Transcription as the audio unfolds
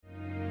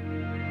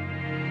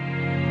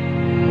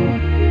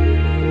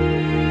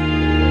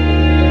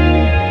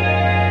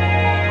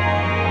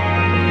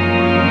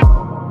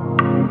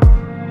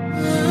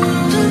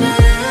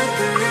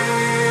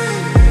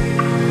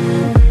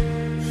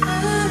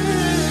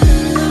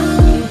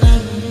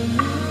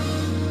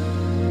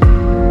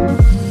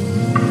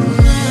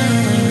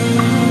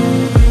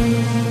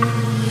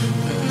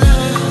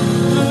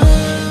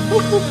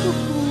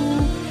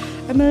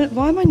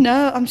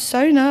I'm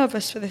so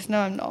nervous for this. No,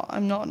 I'm not.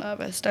 I'm not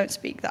nervous. Don't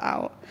speak that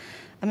out.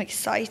 I'm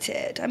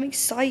excited. I am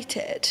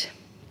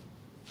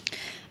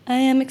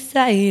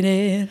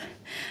excited.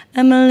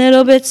 I'm a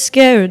little bit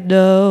scared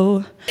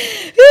though.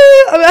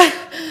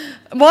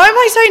 Why am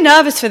I so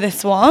nervous for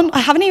this one? I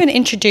haven't even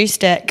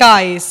introduced it.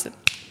 Guys,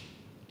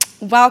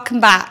 welcome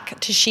back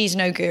to She's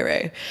No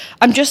Guru.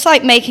 I'm just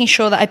like making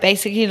sure that I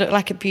basically look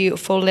like a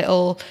beautiful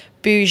little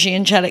bougie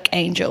angelic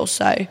angel.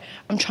 So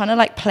I'm trying to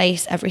like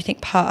place everything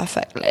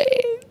perfectly.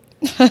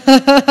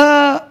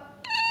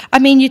 I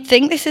mean, you'd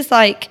think this is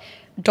like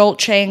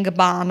Dolce &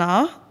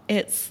 Gabbana.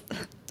 It's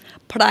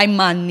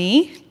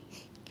Primani.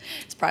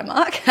 It's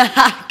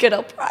Primark. Good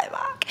old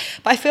Primark.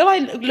 But I feel I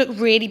look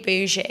really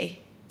bougie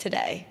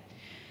today.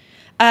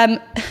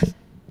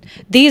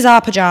 These are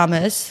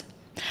pajamas.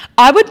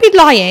 I would be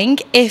lying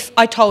if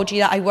I told you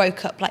that I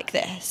woke up like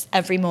this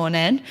every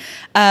morning.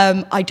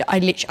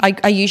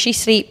 I usually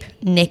sleep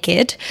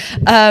naked,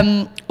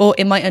 or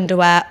in my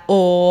underwear,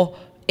 or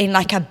in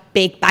like a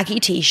big baggy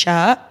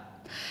t-shirt.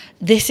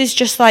 This is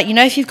just like, you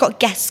know, if you've got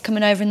guests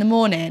coming over in the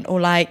morning, or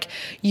like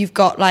you've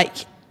got like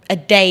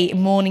a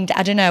morning,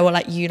 I don't know, or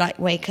like you like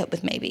wake up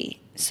with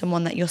maybe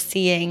someone that you're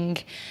seeing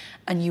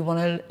and you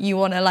want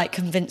to like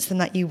convince them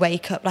that you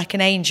wake up like an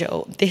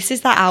angel. This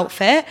is that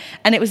outfit.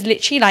 And it was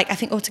literally like, I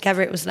think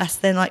altogether it was less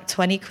than like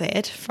 20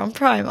 quid from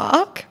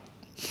Primark.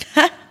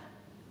 But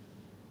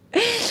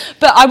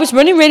I was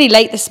running really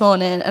late this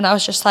morning and I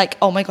was just like,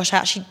 oh my gosh, I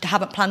actually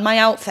haven't planned my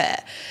outfit.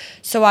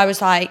 So I was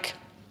like,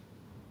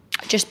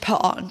 just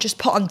put on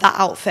that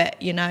outfit,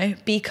 you know,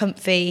 be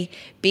comfy,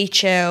 be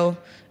chill,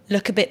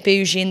 look a bit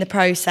bougie in the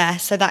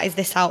process. So that is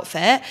this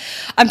outfit.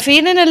 I'm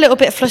feeling a little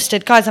bit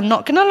flustered, guys. I'm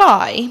not gonna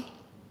lie.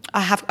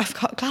 I've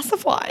got a glass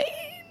of wine.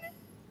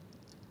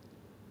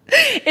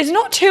 It's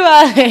not too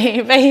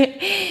early.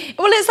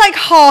 Well, it's like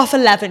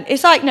 11:30.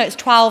 It's like, no, it's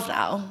 12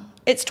 now.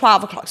 It's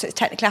 12 o'clock, so it's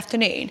technically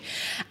afternoon.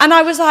 And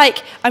I was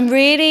like, I'm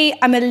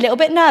a little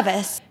bit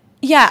nervous.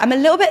 Yeah, I'm a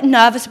little bit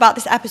nervous about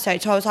this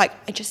episode. So I was like,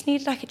 I just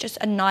need like just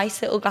a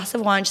nice little glass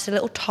of wine, just a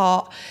little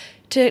tot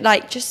to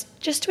like just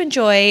to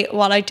enjoy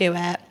while I do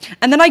it.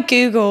 And then I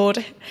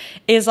Googled,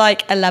 is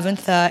like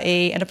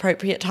 11:30 an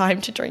appropriate time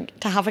to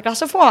have a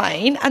glass of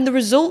wine? And the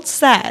results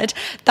said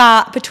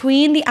that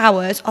between the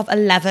hours of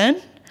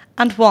 11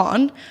 and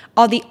 1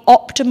 are the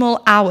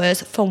optimal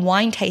hours for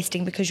wine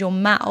tasting, because your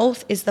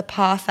mouth is the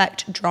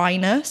perfect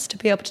dryness to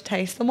be able to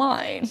taste the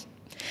wine.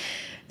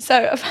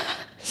 So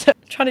I'm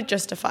trying to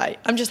justify,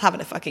 I'm just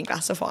having a fucking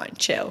glass of wine,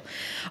 chill.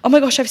 Oh my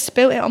gosh, I've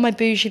spilt it on my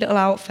bougie little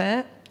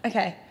outfit.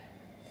 Okay.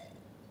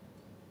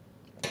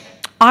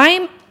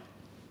 I'm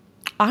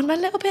a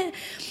little bit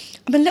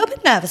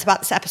nervous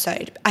about this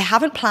episode. I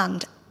haven't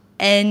planned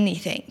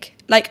anything.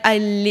 Like, I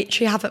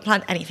literally haven't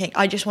planned anything.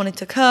 I just wanted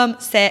to come,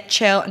 sit,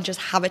 chill, and just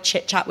have a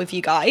chit chat with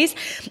you guys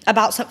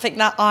about something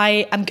that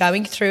I am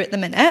going through at the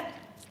minute,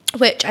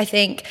 which I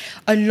think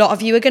a lot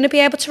of you are going to be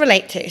able to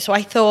relate to. So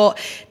I thought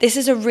this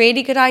is a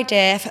really good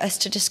idea for us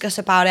to discuss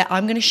about it.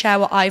 I'm going to share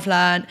what I've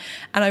learned,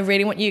 and I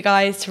really want you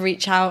guys to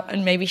reach out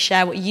and maybe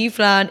share what you've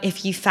learned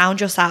if you found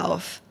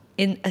yourself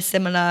in a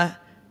similar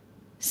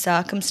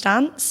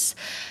circumstance,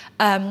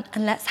 and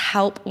let's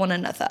help one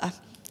another.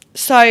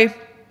 So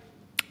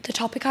the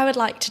topic I would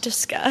like to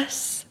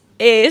discuss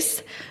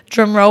is,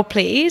 drum roll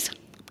please,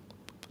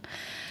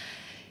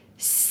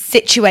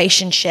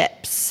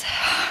 situationships.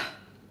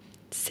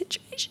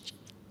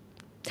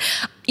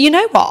 You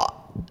know what?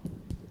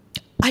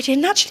 I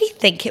didn't actually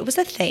think it was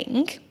a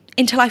thing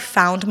until I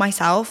found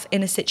myself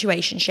in a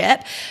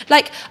situationship.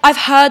 Like, I've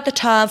heard the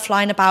term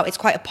flying about. It's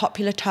quite a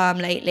popular term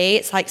lately.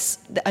 It's like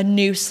a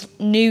new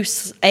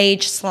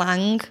age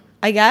slang,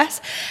 I guess.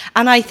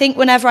 And I think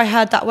whenever I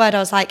heard that word, I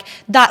was like,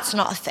 that's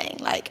not a thing.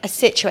 Like, a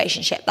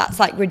situationship, that's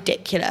like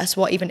ridiculous.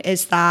 What even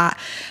is that?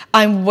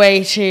 I'm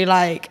way too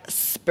like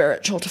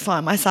spiritual to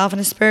find myself in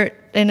a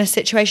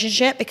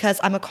situationship, because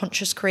I'm a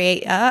conscious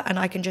creator and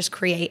I can just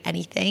create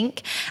anything,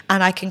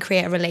 and I can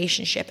create a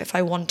relationship if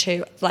I want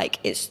to.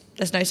 Like, there's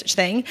no such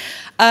thing.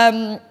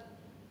 I've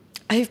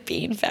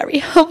been very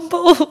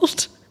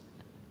humbled.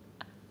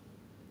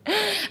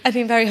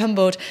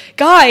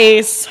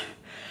 Guys,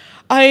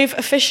 I've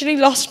officially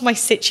lost my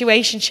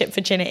situationship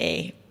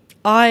virginity.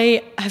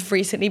 I have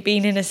recently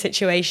been in a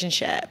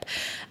situationship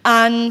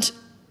and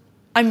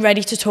I'm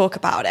ready to talk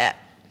about it.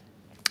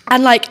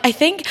 And like, I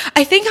think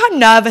I'm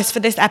nervous for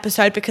this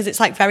episode because it's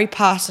like very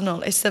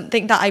personal. It's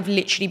something that I've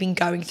literally been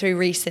going through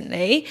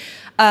recently.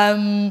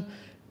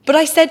 But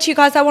I said to you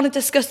guys, I want to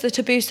discuss the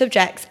taboo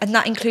subjects, and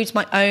that includes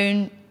my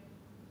own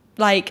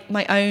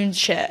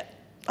shit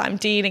that I'm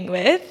dealing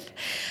with.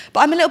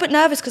 But I'm a little bit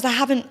nervous because I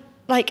haven't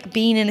like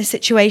been in a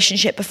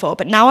situationship before,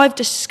 but now I've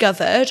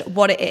discovered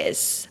what it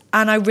is,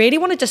 and I really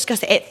want to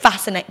discuss it.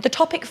 The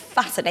topic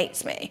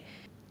fascinates me.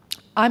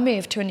 I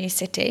moved to a new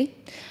city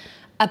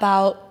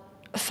about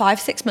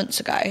 5-6 months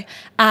ago,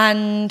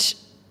 and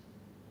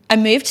I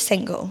moved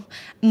single.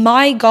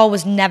 My goal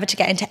was never to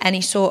get into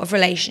any sort of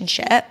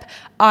relationship.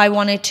 I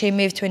wanted to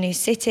move to a new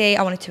city.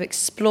 I wanted to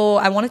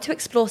explore. I wanted to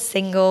explore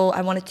single.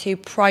 I wanted to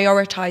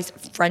prioritize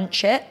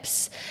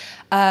friendships,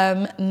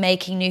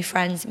 making new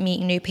friends,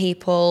 meeting new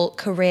people,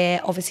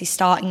 career, obviously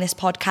starting this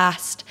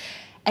podcast,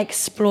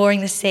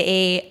 exploring the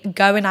city,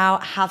 going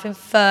out, having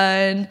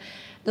fun,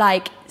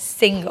 like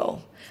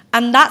single.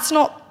 And that's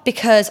not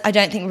because I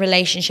don't think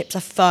relationships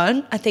are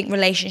fun. I think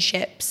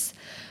relationships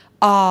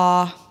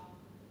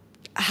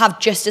have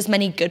just as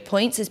many good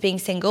points as being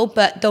single,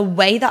 but the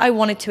way that I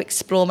wanted to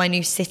explore my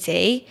new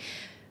city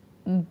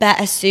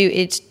better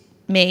suited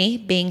me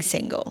being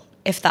single,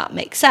 if that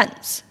makes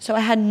sense. So I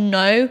had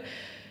no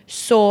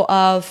sort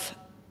of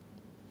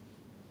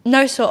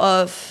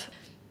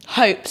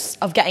hopes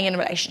of getting in a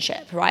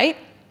relationship, right?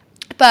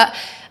 But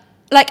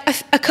like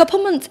a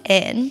couple months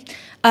in,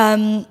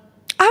 I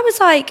was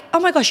like, oh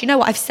my gosh, you know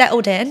what? I've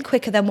settled in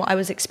quicker than what I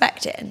was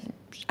expecting.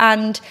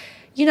 And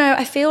you know,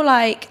 I feel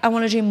like I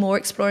want to do more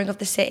exploring of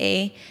the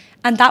city,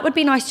 and that would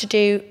be nice to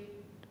do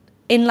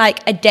in like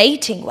a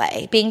dating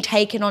way, being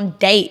taken on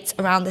dates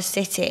around the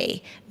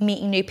city,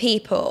 meeting new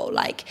people,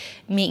 like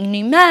meeting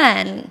new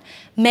men.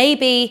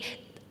 Maybe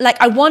like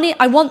I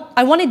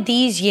wanted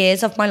these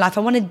years of my life,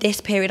 I wanted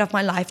this period of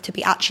my life to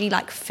be actually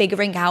like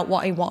figuring out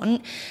what I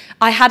want.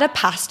 I had a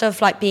past of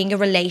like being a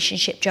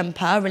relationship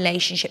jumper,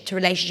 relationship to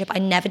relationship. I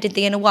never did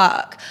the inner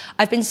work.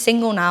 I've been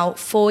single now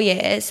 4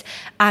 years,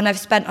 and I've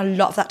spent a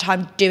lot of that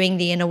time doing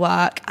the inner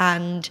work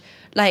and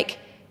like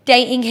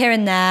dating here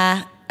and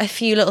there, a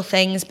few little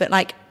things, but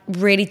like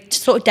really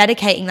sort of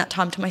dedicating that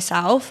time to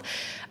myself.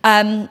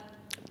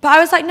 But I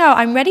was like, no,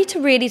 I'm ready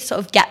to really sort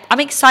of I'm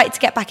excited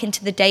to get back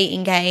into the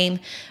dating game.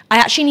 I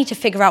actually need to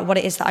figure out what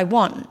it is that I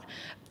want,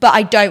 but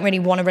I don't really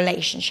want a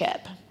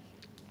relationship.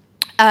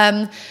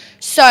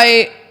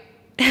 So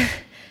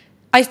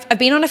I've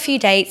been on a few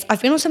dates.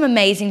 I've been on some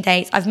amazing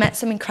dates. I've met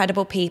some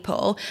incredible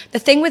people. The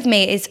thing with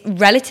me is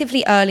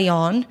relatively early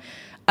on,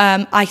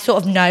 I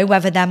sort of know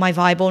whether they're my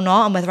vibe or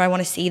not and whether I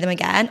want to see them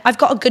again. I've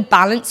got a good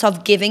balance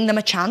of giving them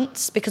a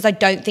chance, because I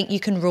don't think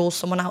you can rule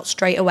someone out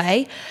straight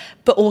away,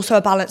 but also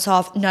a balance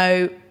of,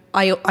 no,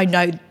 I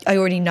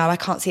already know I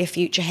can't see a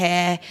future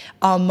here.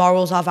 Our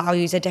morals, our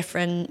values are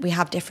different. We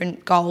have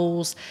different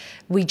goals.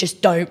 We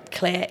just don't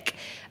click.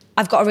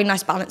 I've got a really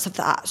nice balance of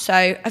that. So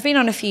I've been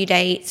on a few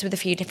dates with a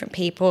few different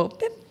people,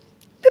 been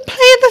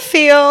playing the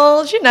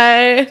field, you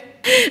know.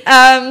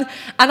 And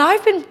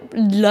I've been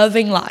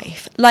loving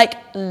life.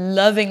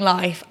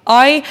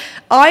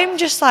 I'm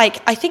just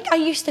like, I think I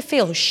used to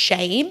feel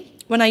shame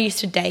when I used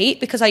to date,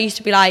 because I used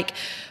to be like,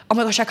 oh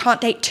my gosh, I can't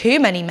date too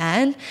many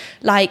men.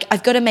 Like,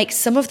 I've got to make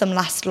some of them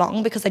last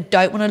long because I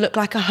don't want to look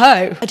like a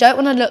hoe. I don't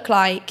want to look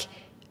like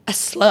a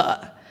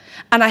slut.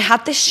 And I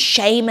had this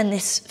shame and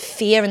this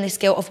fear and this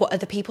guilt of what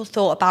other people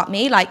thought about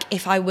me. Like,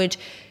 if I would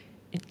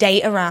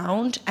date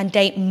around and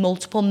date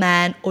multiple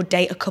men, or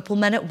date a couple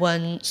men at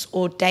once,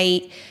 or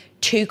date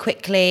too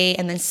quickly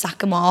and then sack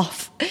them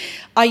off.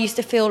 I used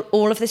to feel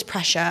all of this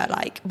pressure,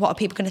 like, what are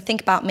people going to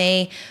think about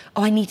me?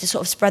 Oh, I need to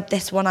sort of spread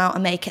this one out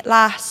and make it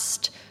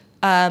last.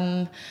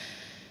 And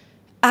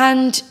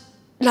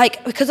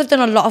like, because I've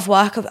done a lot of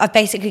work, I've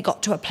basically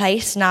got to a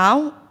place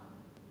now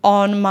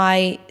on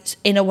my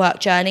inner work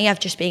journey of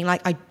just being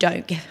like, I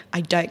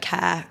don't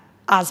care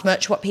as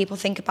much what people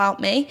think about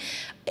me.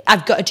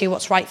 I've got to do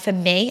what's right for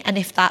me. And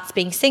if that's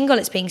being single,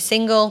 it's being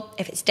single.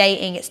 If it's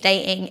dating, it's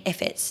dating.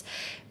 If it's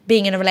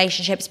being in a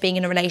relationship, it's being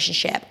in a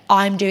relationship.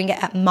 I'm doing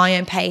it at my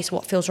own pace,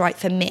 what feels right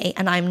for me.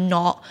 And I'm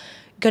not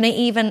going to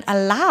even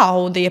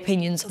allow the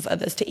opinions of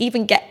others to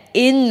even get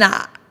in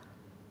that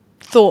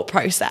thought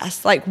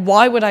process. Like,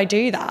 why would I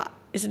do that?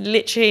 It's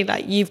literally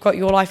like, you've got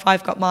your life,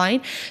 I've got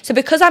mine. So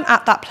because I'm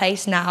at that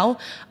place now,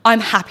 I'm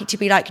happy to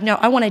be like, no,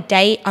 I want to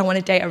date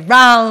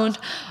around,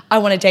 I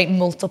want to date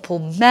multiple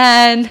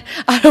men,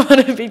 I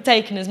want to be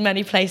taken as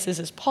many places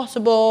as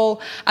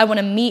possible, I want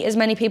to meet as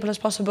many people as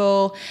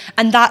possible.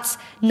 And that's,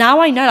 now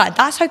I know, like,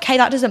 that's okay.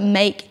 That doesn't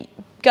make,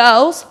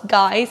 guys,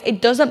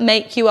 it doesn't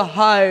make you a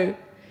hoe.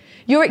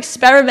 You're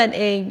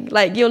experimenting,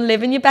 like, you're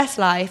living your best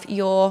life,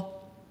 you're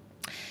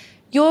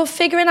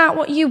figuring out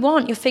what you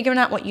want. You're figuring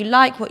out what you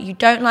like, what you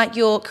don't like.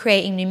 You're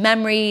creating new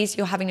memories.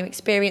 You're having new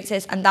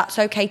experiences. And that's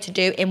okay to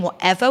do in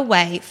whatever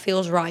way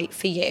feels right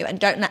for you. And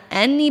don't let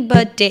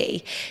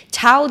anybody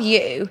tell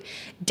you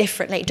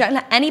differently. Don't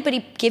let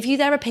anybody give you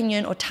their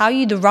opinion or tell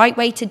you the right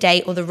way to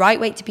date, or the right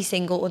way to be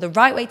single, or the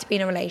right way to be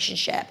in a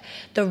relationship,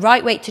 the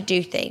right way to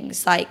do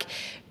things. Like,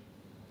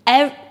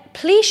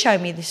 please show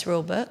me this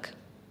rule book.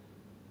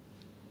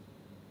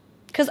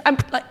 Because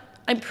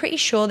I'm pretty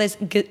sure there's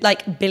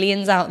like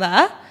billions out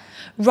there.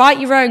 Write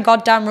your own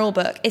goddamn rule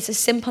book. It's as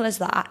simple as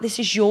that. This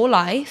is your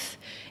life.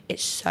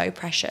 It's so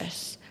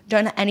precious.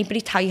 Don't let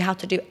anybody tell you how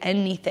to do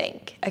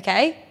anything,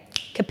 okay?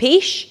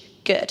 Capiche?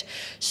 Good.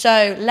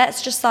 So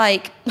let's just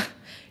like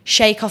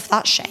shake off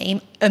that shame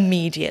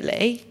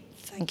immediately.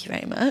 Thank you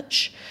very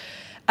much.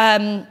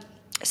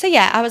 So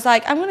yeah, I was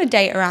like, I'm going to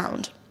date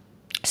around.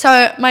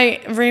 So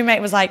my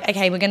roommate was like,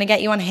 okay, we're going to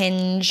get you on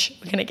Hinge.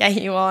 We're going to get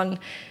you on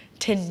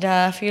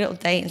Tinder, a few little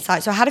dating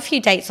sites. So I had a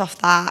few dates off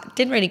that.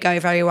 Didn't really go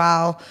very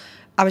well.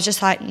 I was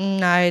just like,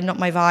 no, not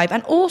my vibe.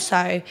 And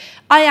also,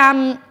 I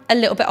am a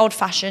little bit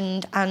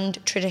old-fashioned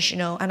and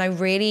traditional, and I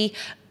really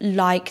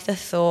like the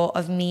thought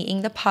of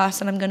meeting the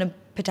person I'm going to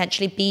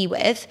potentially be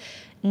with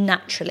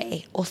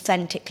naturally,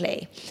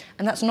 authentically.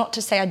 And that's not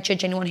to say I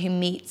judge anyone who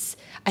meets.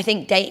 I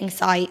think dating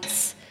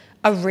sites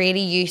are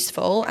really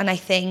useful, and I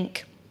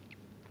think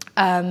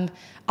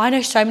I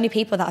know so many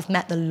people that have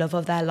met the love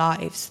of their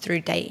lives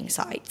through dating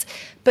sites.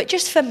 But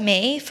just for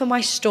me, for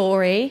my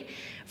story,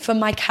 for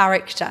my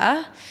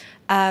character,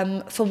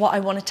 for what I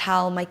want to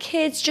tell my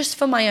kids, just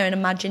for my own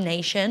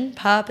imagination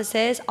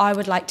purposes, I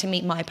would like to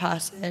meet my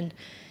person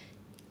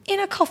in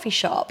a coffee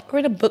shop or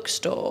in a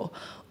bookstore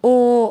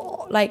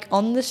or like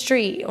on the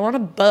street or on a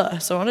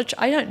bus or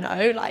I don't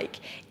know, like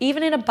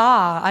even in a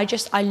bar.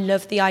 I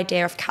love the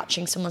idea of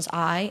catching someone's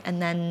eye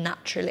and then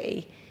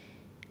naturally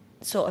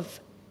sort of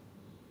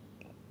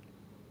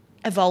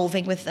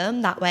evolving with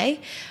them that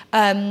way.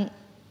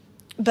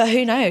 But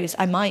who knows,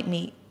 I might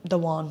meet the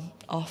one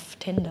off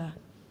Tinder.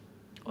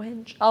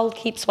 I'll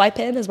keep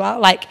swiping as well.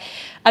 Like,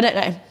 I don't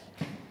know.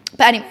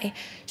 But anyway,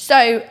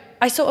 so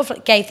I sort of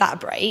like gave that a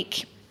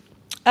break.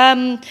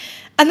 And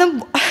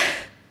then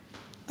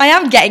I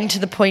am getting to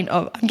the point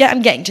of,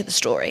 I'm getting to the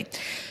story.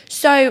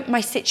 So my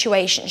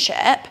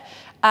situationship,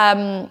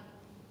 I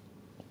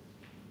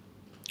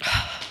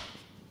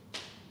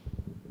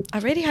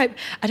really hope,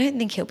 I don't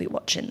think he'll be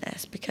watching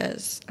this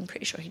because I'm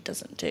pretty sure he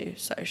doesn't do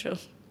social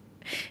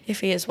if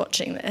he is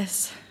watching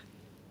this.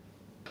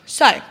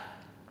 So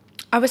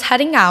I was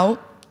heading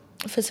out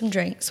for some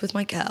drinks with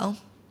my girl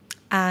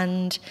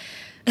and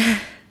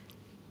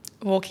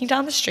walking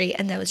down the street,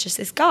 and there was just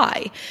this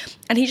guy,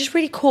 and he just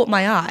really caught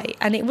my eye.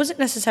 And it wasn't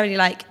necessarily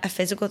like a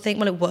physical thing.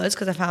 Well, it was,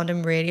 because I found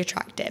him really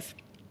attractive,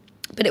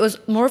 but it was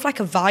more of like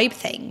a vibe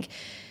thing,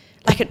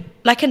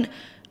 like an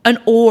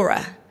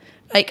aura.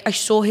 Like I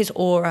saw his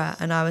aura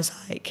and I was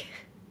like,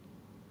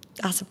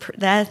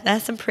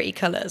 there's some pretty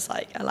colours,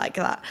 like I like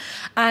that.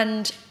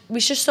 And we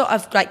just sort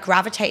of like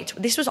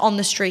gravitated. This was on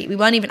the street. We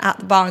weren't even at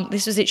the bar.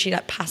 This was literally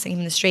like passing him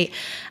in the street.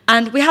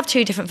 And we have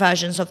two different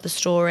versions of the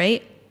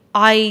story.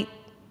 I'm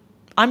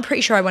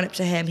pretty sure I went up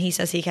to him. He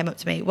says he came up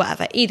to me,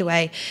 whatever. Either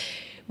way,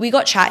 we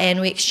got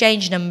chatting. We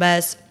exchanged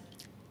numbers.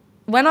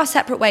 Went our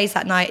separate ways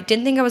that night.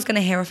 Didn't think I was going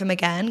to hear of him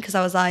again because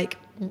I was like,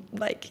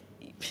 we're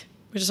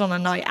just on a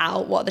night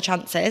out. What are the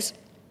chances?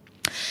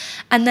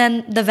 And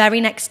then the very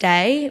next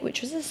day,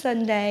 which was a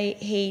Sunday,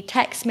 he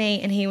texted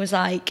me and he was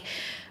like,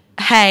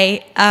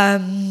 hey,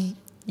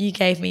 you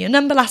gave me your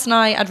number last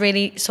night. I'd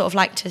really sort of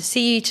like to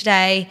see you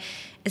today.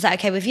 Is that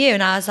okay with you?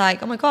 And I was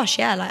like, oh my gosh,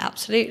 yeah, like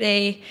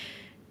absolutely.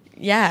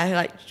 Yeah,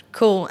 like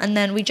cool. And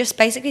then we just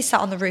basically sat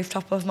on the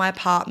rooftop of my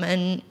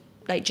apartment,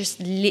 like just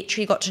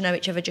literally got to know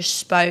each other, just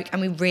spoke,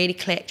 and we really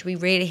clicked. We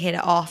really hit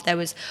it off. There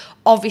was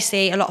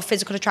obviously a lot of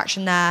physical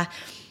attraction there,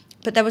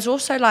 but there was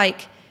also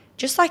like,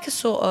 just like a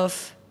sort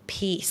of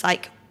peace,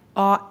 like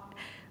our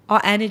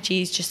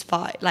energies just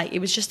vibe. Like it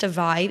was just a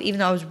vibe, even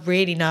though I was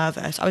really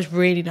nervous.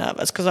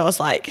 Because I was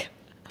like,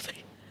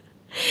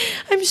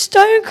 I'm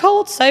stone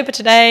cold sober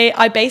today.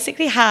 I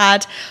basically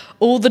had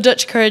all the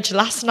Dutch courage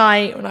last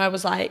night when I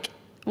was like,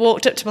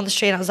 walked up to him on the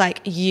street and I was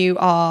like, you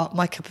are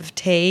my cup of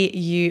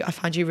tea. I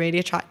find you really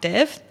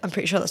attractive. I'm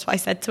pretty sure that's what I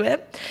said to him.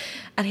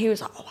 And he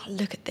was like, oh,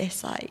 look at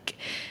this, like,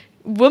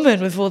 woman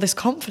with all this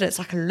confidence,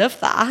 like I love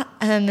that.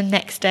 And then the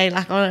next day,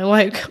 like when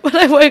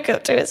I woke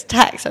up to his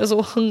text, I was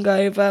all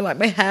hungover, like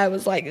my hair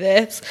was like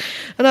this,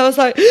 and I was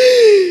like,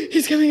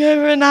 he's coming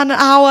over in an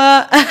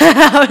hour.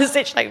 I was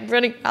literally like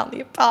running around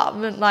the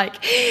apartment,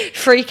 like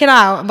freaking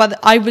out. But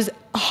I was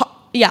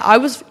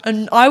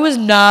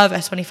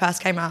nervous when he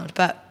first came around,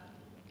 but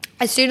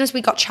as soon as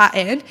we got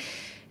chatting,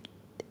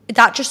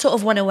 that just sort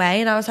of went away,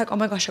 and I was like, oh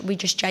my gosh, we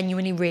just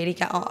genuinely really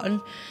get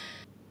on.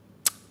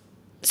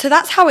 So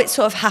that's how it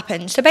sort of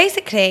happened. So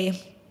basically,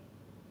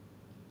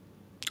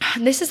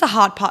 this is the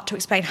hard part to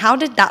explain. How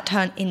did that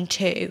turn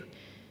into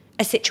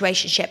a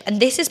situationship? And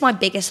this is my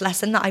biggest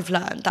lesson that I've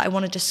learned that I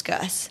want to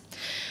discuss.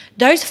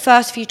 Those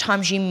first few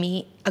times you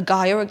meet a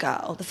guy or a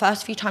girl, the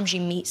first few times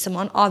you meet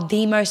someone are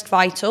the most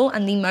vital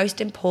and the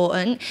most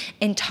important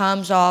in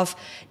terms of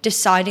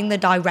deciding the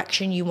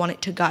direction you want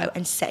it to go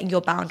and setting your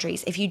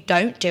boundaries. If you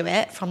don't do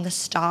it from the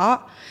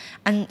start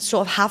and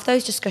sort of have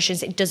those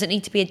discussions, it doesn't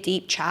need to be a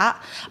deep chat.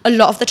 A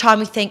lot of the time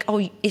we think,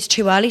 oh, it's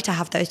too early to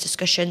have those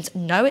discussions.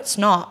 No, it's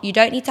not. You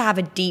don't need to have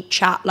a deep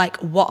chat like,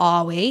 what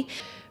are we?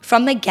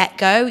 From the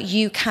get-go,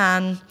 you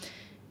can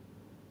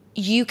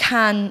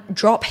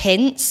drop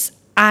hints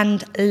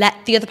and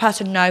let the other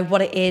person know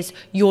what it is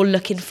you're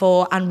looking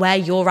for and where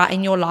you're at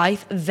in your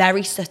life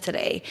very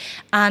subtly.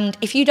 And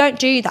if you don't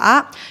do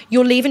that,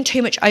 you're leaving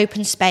too much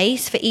open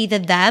space for either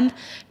them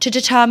to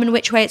determine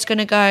which way it's going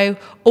to go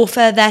or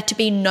for there to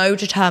be no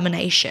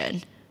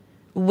determination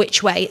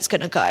which way it's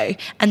going to go.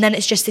 And then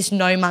it's just this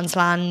no man's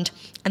land.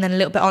 And then a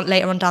little bit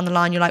later on down the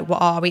line, you're like,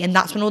 what are we? And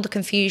that's when all the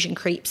confusion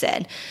creeps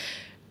in.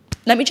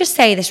 let me just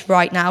say this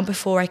right now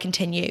before I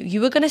continue.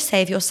 You are going to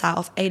save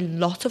yourself a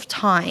lot of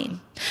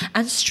time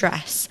and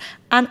stress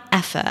and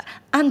effort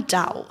and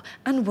doubt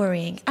and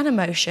worrying and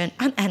emotion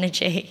and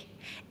energy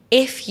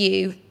if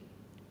you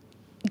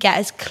get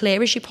as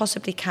clear as you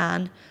possibly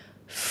can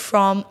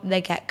from the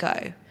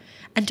get-go.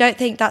 And don't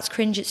think that's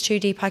cringe, it's too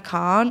deep, I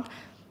can't.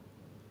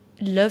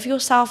 Love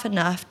yourself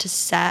enough to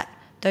set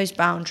those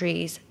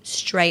boundaries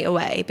straight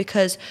away,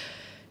 because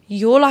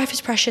your life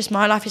is precious,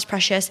 my life is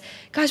precious.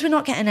 Guys, we're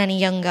not getting any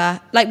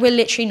younger. Like, we're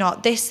literally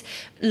not. This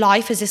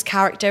life as this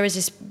character, as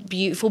this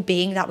beautiful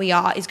being that we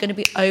are, is going to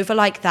be over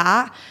like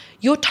that.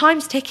 Your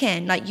time's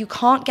ticking. Like, you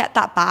can't get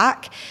that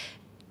back.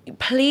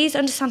 Please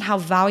understand how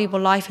valuable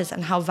life is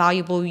and how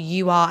valuable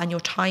you are and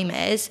your time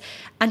is.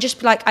 And just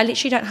be like, I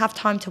literally don't have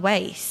time to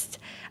waste.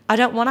 I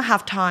don't want to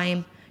have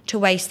time to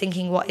waste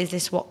thinking, what is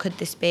this? What could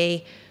this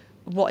be?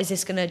 What is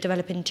this going to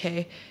develop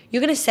into?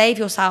 You're going to save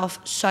yourself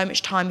so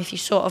much time if you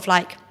sort of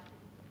like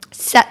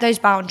set those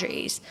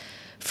boundaries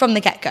from the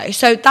get-go.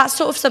 So that's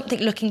sort of something,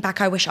 looking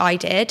back, I wish I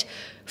did.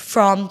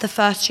 From the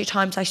first 2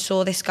 times I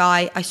saw this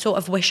guy, I sort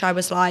of wish I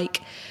was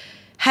like,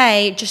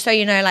 hey, just so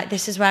you know, like,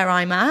 this is where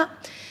I'm at.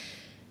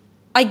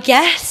 I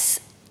guess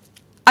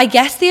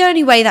the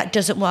only way that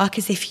doesn't work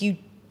is if you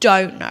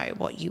don't know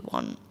what you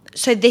want.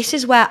 So this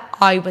is where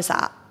I was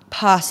at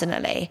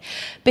personally,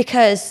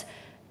 because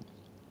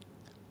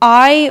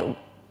I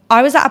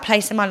was at a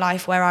place in my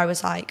life where I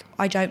was like,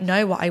 I don't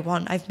know what I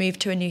want. I've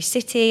moved to a new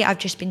city. I've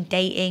just been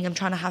dating. I'm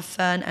trying to have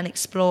fun and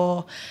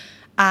explore.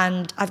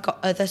 And I've got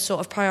other sort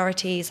of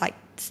priorities, like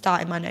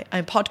starting my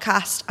own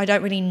podcast. I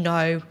don't really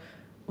know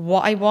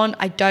what I want.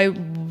 I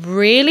don't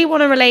really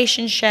want a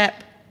relationship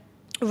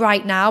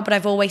right now, but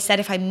I've always said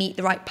if I meet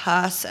the right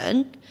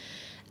person,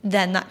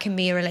 then that can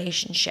be a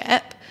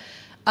relationship.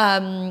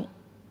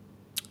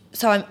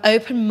 So I'm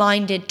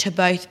open-minded to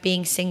both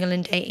being single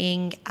and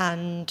dating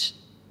and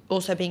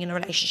also being in a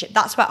relationship.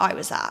 That's where I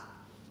was at.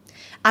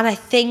 And I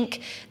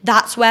think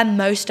that's where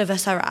most of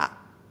us are at,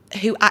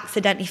 who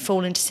accidentally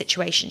fall into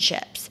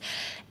situationships.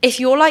 If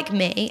you're like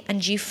me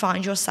and you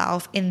find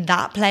yourself in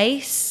that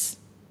place,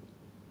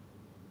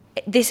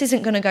 this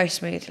isn't going to go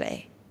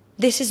smoothly.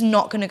 This is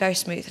not going to go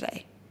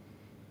smoothly.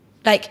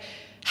 Like,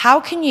 how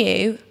can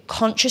you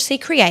consciously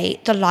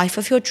create the life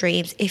of your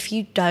dreams if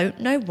you don't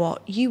know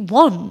what you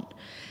want?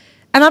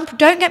 And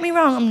don't get me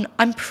wrong,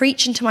 I'm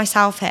preaching to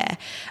myself here.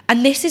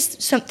 And this is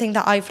something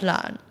that I've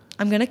learned.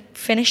 I'm going to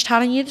finish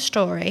telling you the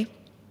story,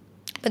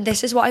 but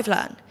this is what I've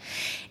learned.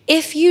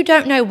 If you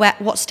don't know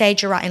what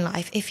stage you're at in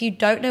life, if you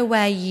don't know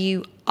where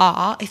you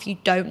are, if you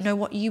don't know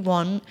what you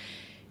want,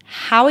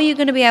 how are you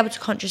going to be able to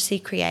consciously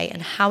create,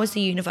 and how is the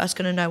universe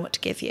going to know what to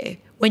give you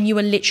when you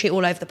are literally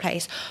all over the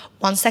place?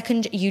 One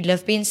second you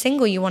love being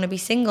single, you want to be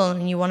single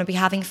and you want to be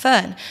having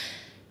fun.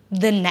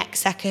 The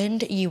next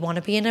second you want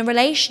to be in a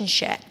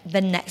relationship.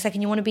 The next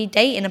second you want to be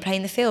dating and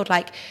playing the field.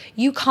 Like,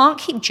 you can't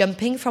keep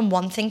jumping from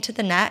one thing to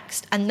the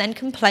next and then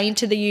complain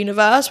to the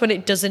universe when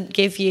it doesn't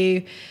give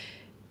you,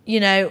 you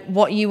know,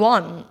 what you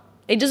want.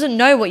 It doesn't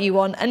know what you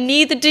want, and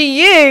neither do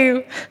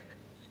you.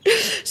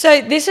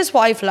 So this is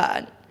what I've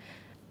learned.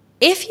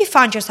 If you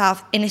find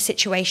yourself in a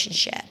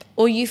situationship,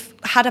 or you've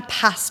had a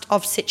past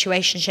of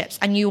situationships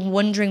and you're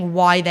wondering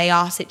why they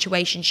are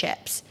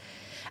situationships,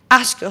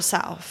 ask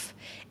yourself,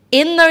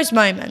 in those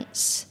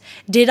moments,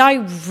 did I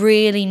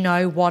really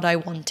know what I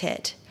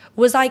wanted?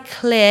 Was I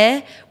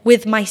clear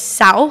with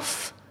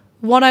myself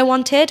what I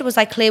wanted? Was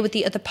I clear with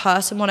the other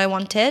person what I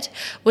wanted?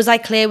 Was I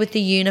clear with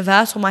the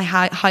universe or my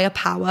higher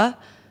power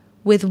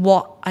with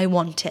what I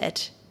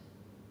wanted?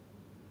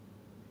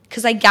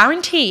 Because I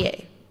guarantee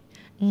you,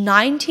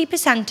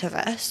 90% of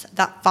us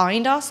that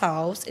find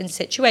ourselves in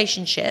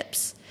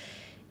situationships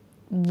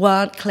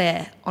weren't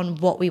clear on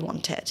what we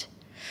wanted.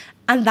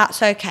 And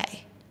that's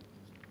okay.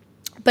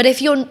 But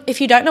if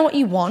you don't know what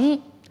you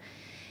want,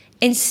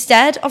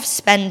 instead of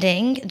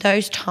spending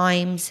those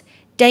times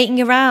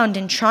dating around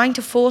and trying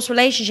to force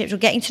relationships or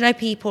getting to know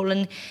people,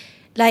 and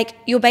like,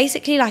 you're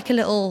basically like a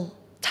little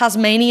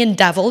Tasmanian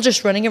devil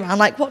just running around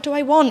like, what do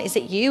I want? Is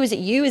it you? Is it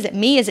you? Is it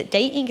me? Is it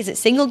dating? Is it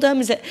singledom?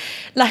 Is it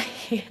like...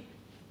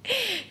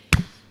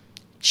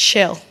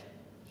 Chill.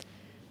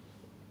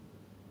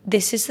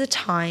 This is the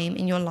time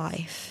in your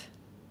life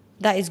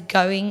that is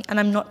going, and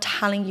I'm not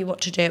telling you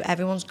what to do.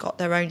 Everyone's got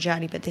their own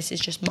journey, but this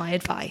is just my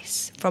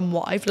advice from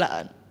what I've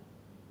learned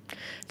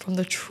from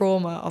the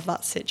trauma of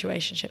that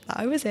situationship that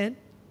I was in.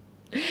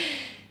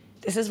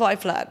 This is what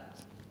I've learned.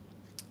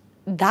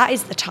 That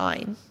is the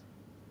time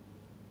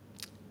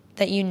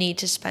that you need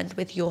to spend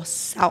with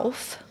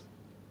yourself,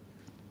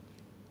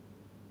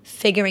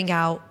 figuring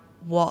out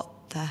what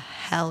the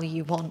hell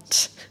you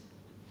want.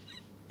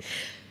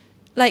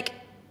 Like,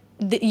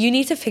 you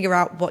need to figure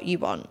out what you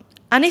want.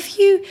 And if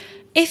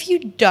you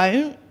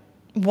don't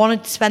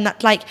want to spend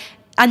that, like,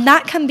 and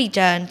that can be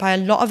done by a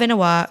lot of inner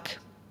work,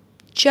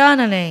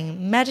 journaling,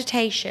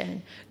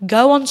 meditation,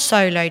 go on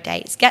solo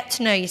dates, get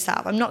to know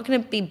yourself. I'm not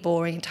going to be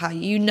boring and tell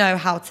you. You know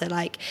how to,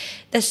 like,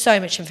 there's so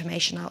much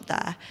information out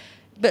there.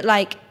 But,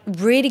 like,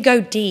 really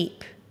go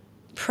deep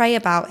pray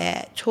about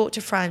it, talk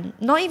to friends,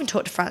 not even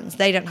talk to friends,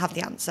 they don't have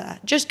the answer.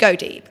 Just go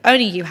deep.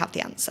 Only you have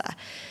the answer.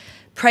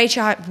 Pray to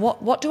your heart,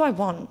 what do I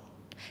want?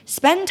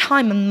 Spend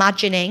time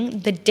imagining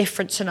the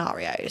different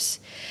scenarios.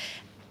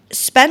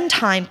 Spend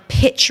time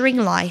picturing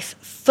life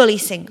fully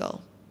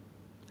single,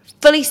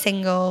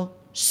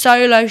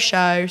 solo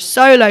show,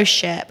 solo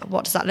ship.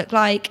 What does that look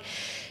like?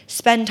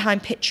 Spend time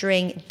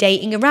picturing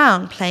dating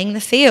around, playing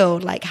the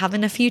field, like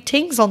having a few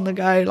things on the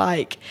go.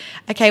 Like,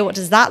 okay, what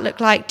does that look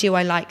like? Do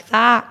I like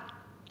that?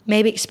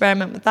 Maybe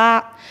experiment with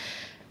that.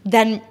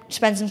 Then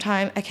spend some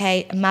time,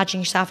 okay,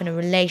 imagine yourself in a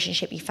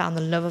relationship. You found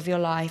the love of your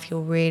life.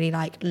 You're really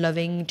like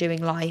loving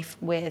doing life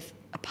with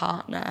a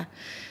partner.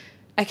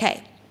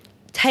 Okay,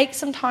 take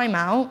some time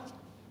out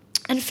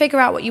and figure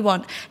out what you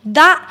want.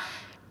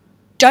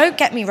 Don't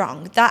get me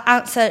wrong, that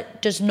answer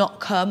does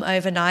not come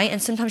overnight.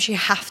 And sometimes you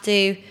have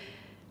to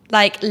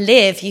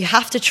you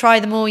have to try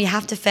them all. You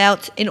have to fail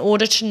in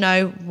order to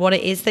know what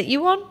it is that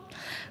you want.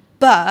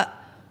 But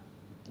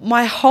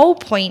my whole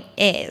point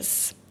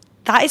is,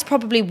 that is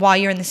probably why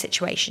you're in the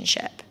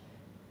situationship.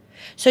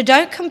 So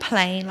don't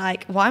complain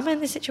like, why am I in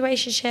the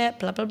situationship?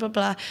 Blah, blah, blah,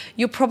 blah.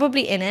 You're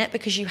probably in it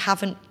because you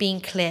haven't been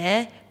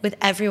clear with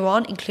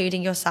everyone,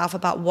 including yourself,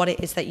 about what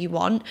it is that you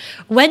want.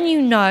 When you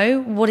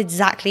know what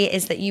exactly it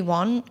is that you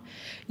want,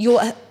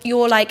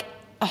 you're like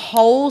a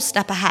whole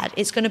step ahead.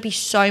 It's going to be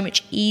so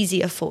much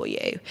easier for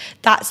you.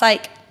 That's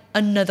like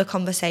another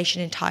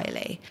conversation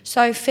entirely.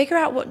 So figure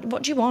out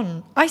what do you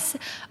want.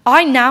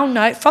 I now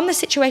know from the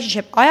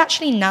situationship, I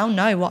actually now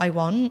know what I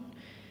want.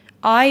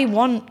 I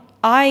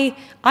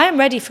am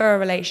ready for a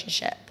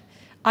relationship.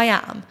 I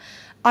am.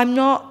 I'm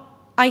not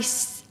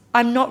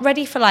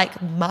ready for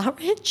like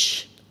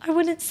marriage, I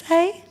wouldn't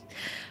say.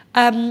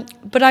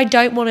 But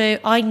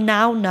I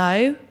now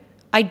know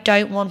I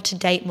don't want to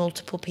date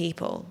multiple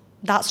people.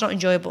 That's not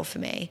enjoyable for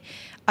me.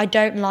 I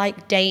don't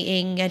like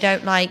dating. I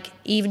don't like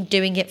even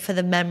doing it for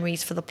the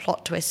memories, for the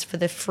plot twists, for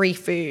the free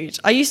food.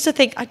 I used to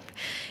think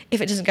if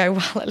it doesn't go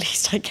well, at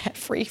least I get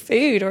free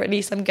food, or at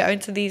least I'm going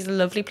to these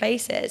lovely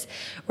places.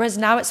 Whereas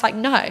now it's like,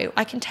 no,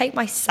 I can take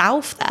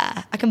myself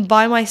there. I can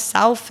buy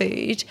myself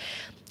food.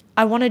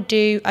 I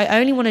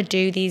only want to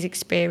do these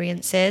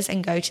experiences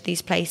and go to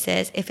these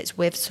places if it's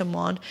with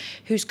someone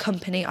whose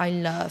company I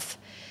love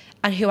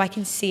and who I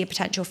can see a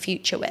potential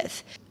future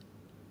with.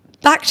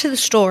 Back to the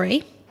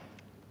story.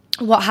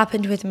 What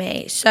happened with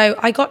me? So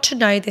I got to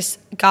know this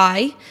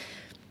guy.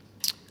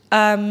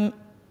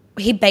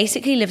 He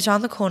basically lives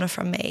around the corner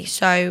from me.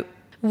 So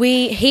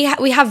we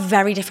have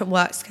very different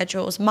work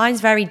schedules.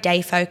 Mine's very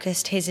day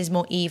focused. His is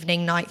more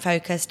evening, night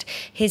focused.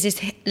 His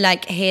is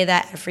like here,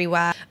 there,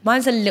 everywhere.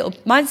 Mine's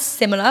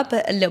similar,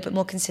 but a little bit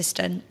more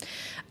consistent.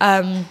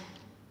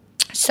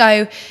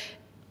 So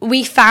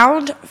we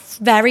found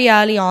very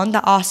early on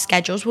that our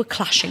schedules were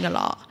clashing a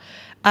lot.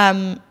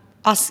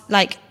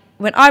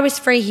 When I was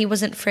free, he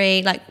wasn't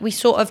free. Like, we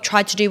sort of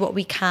tried to do what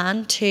we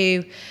can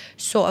to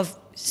sort of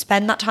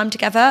spend that time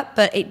together,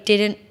 but it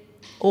didn't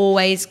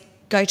always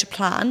go to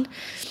plan.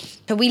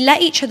 So we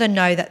let each other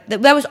know that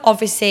there was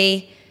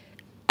obviously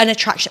an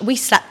attraction. We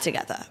slept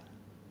together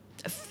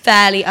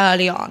fairly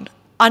early on.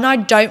 And I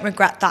don't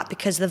regret that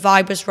because the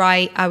vibe was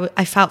right.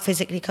 I felt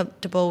physically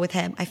comfortable with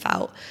him. I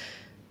felt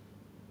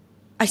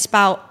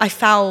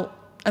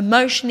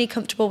emotionally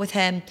comfortable with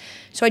him.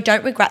 So I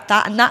don't regret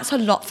that. And that's a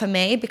lot for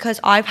me because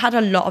I've had a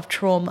lot of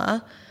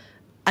trauma,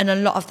 and a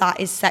lot of that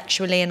is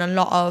sexually, and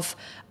most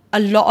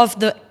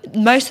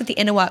of the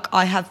inner work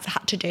I have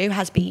had to do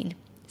has been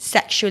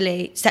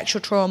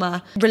sexual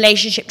trauma,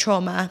 relationship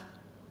trauma,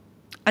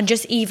 and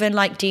just even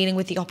like dealing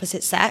with the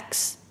opposite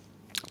sex.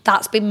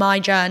 That's been my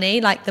journey,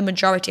 like the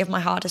majority of my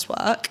hardest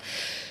work.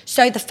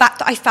 So the fact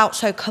that I felt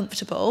so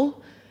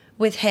comfortable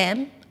with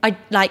him, I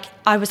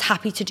was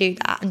happy to do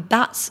that. And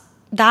that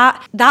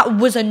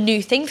was a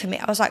new thing for me.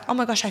 I was like, oh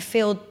my gosh, I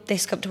feel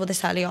this comfortable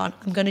this early on.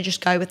 I'm going to just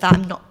go with that.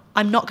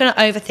 I'm not going to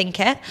overthink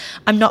it.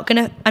 I'm not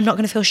going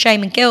to feel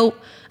shame and guilt,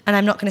 and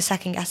I'm not going to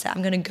second guess it.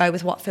 I'm going to go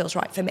with what feels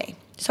right for me.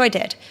 So I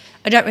did.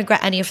 I don't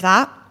regret any of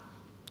that.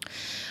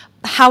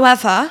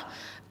 However,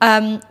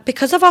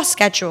 because of our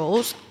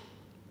schedules,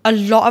 a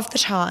lot of the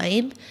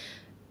time,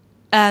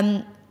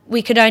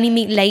 we could only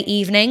meet late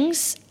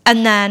evenings,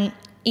 and then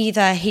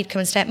either he'd come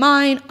and stay at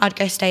mine, I'd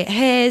go stay at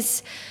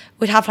his.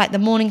 We'd have like the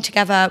morning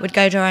together, we'd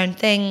go do our own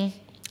thing.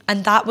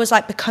 And that was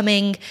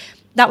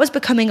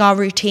becoming our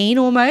routine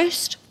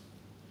almost.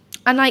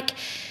 And like,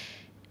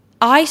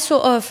 I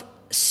sort of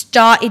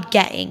started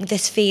getting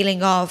this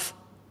feeling of,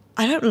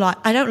 I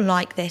don't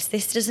like this.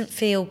 This doesn't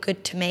feel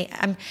good to me.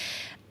 I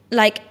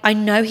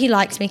know he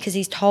likes me because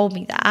he's told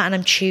me that, and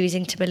I'm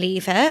choosing to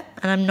believe it.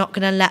 And I'm not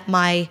going to let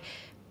my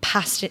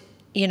past,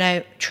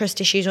 trust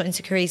issues or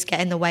insecurities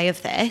get in the way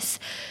of this.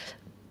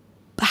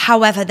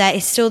 However, there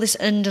is still this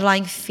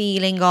underlying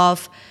feeling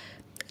of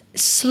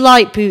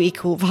slight booty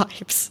call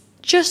vibes.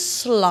 Just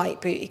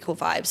slight booty call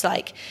vibes.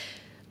 Like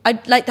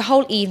the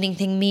whole evening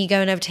thing, me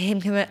going over to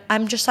him,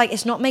 I'm just like,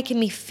 it's not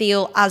making me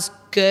feel as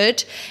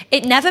good.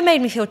 It never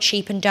made me feel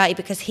cheap and dirty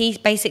because he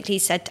basically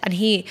said,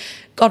 and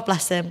God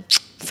bless him,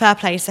 fair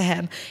play to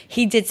him.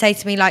 He did say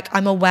to me, like,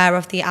 I'm aware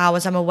of the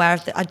hours, I'm aware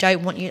of I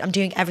don't want you, I'm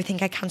doing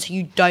everything I can so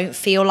you don't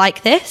feel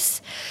like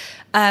this.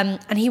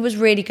 And he was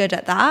really good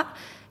at that,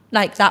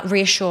 like that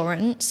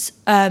reassurance.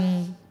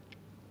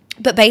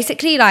 But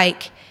basically,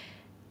 like,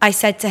 I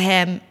said to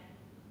him,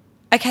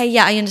 okay,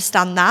 yeah, I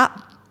understand that.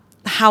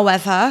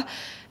 However,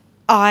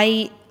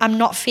 I am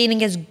not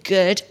feeling as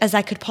good as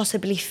I could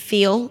possibly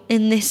feel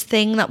in this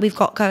thing that we've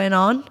got going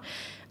on.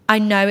 I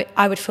know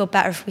I would feel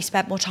better if we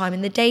spent more time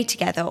in the day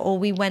together or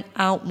we went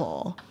out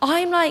more.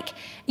 I'm like,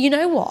 you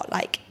know what?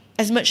 Like,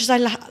 as much as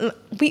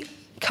we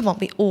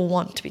all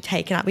want to be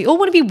taken out. We all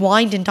want to be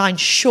wined and dined,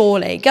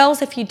 surely.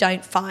 Girls, if you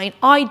don't, fine.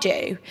 I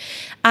do.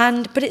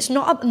 But it's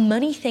not a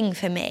money thing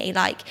for me.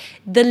 Like,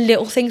 the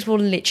little things will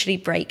literally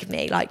break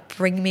me. Like,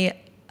 bring me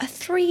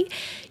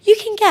you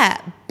can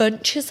get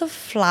bunches of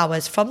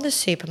flowers from the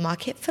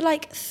supermarket for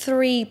like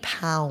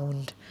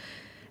 £3.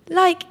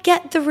 Like,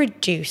 get the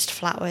reduced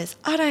flowers.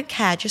 I don't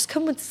care. Just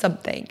come with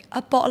something.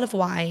 A bottle of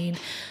wine,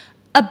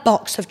 a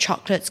box of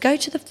chocolates. Go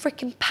to the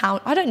freaking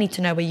pound. I don't need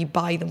to know where you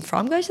buy them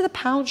from. Go to the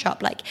pound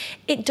shop. Like,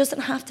 it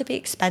doesn't have to be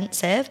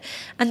expensive.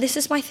 And this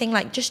is my thing.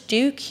 Like, just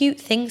do cute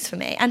things for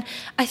me. And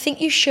I think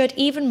you should,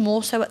 even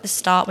more so at the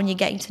start when you're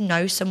getting to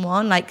know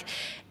someone. Like,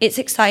 it's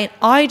exciting.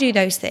 I do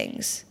those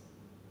things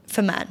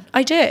for men.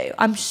 I do.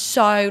 I'm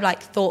so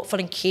like thoughtful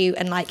and cute,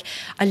 and like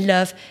I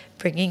love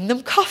bringing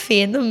them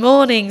coffee in the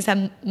mornings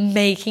and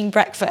making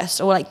breakfast,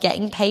 or like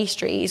getting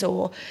pastries,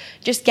 or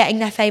just getting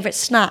their favorite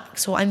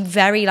snacks. Or I'm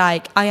very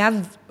like, I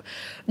am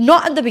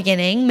not at the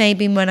beginning,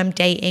 maybe when I'm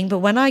dating, but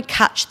when I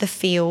catch the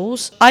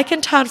feels, I can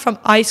turn from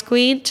ice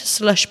queen to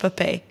slush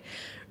puppy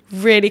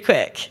really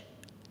quick.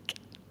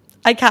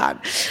 I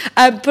can.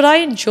 But I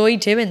enjoy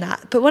doing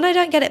that. But when I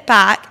don't get it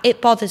back,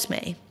 it bothers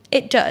me.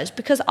 It does,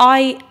 because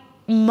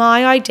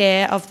my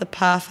idea of the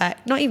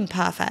perfect, not even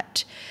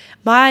perfect,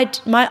 my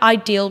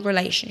ideal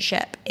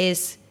relationship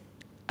is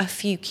a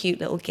few cute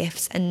little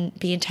gifts and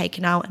being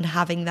taken out and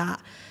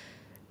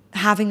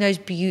having those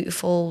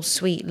beautiful,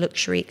 sweet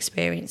luxury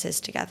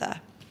experiences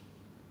together.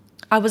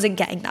 I wasn't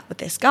getting that with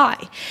this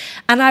guy,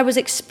 and I was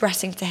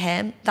expressing to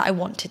him that I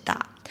wanted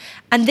that.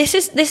 And this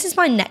is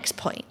my next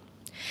point.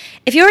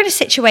 If you're in a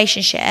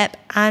situationship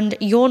and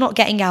you're not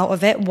getting out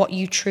of it what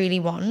you truly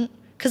want,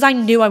 because I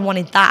knew I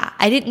wanted that.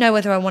 I didn't know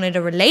whether I wanted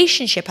a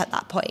relationship at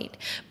that point,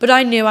 but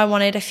I knew I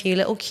wanted a few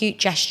little cute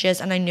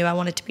gestures, and I knew I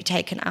wanted to be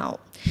taken out.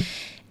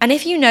 And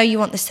if you know you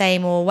want the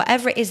same, or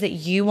whatever it is that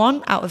you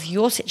want out of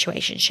your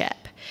situationship,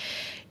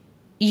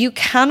 you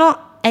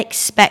cannot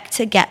expect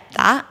to get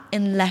that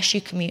unless you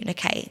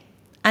communicate.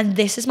 And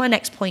this is my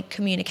next point,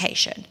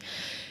 communication.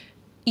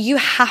 You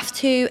have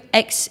to,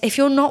 if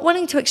you're not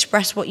wanting to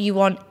express what you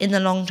want in the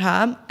long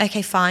term,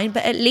 okay, fine,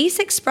 but at least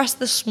express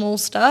the small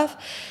stuff.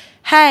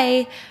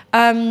 Hey,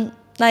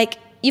 like,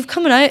 you've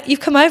come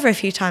over a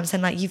few times,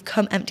 and like you've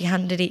come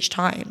empty-handed each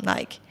time.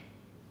 Like,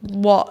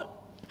 what?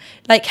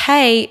 Like,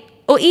 hey,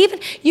 or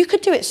even you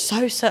could do it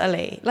so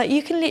subtly. Like,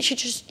 you can literally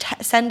just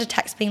send a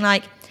text being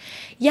like,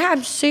 yeah,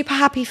 I'm super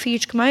happy for you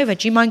to come over.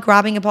 Do you mind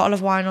grabbing a bottle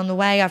of wine on the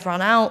way? I've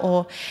run out.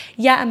 Or,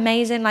 yeah,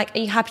 amazing. Like, are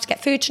you happy to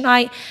get food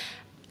tonight?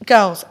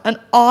 Girls, and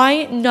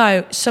I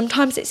know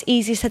sometimes it's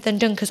easier said than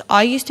done, because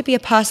I used to be a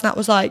person that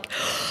was like,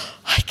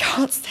 I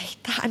can't say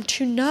that, I'm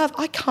too nervous,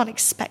 I can't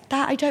expect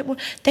that,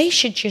 they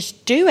should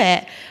just do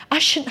it, I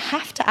shouldn't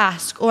have to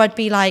ask. Or I'd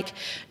be like,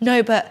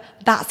 no, but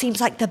that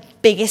seems like the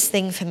biggest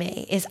thing for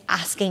me is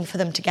asking for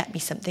them to get me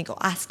something, or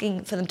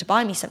asking for them to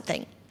buy me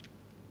something.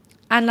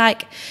 And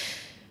like,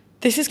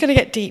 this is gonna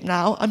get deep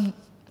now,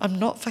 I'm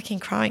not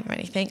fucking crying or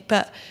anything,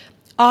 but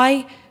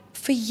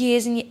for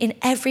years, in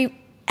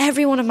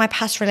every one of my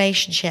past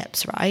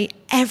relationships, right?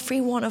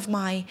 Every one of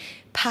my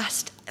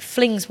past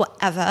flings,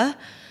 whatever,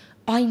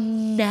 I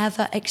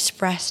never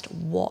expressed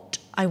what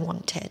I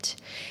wanted.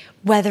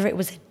 Whether it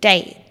was a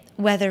date,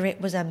 whether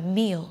it was a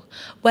meal,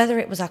 whether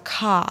it was a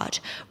card,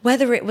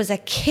 whether it was a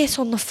kiss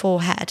on the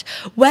forehead,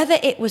 whether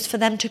it was for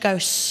them to go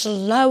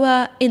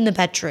slower in the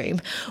bedroom,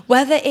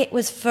 whether it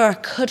was for a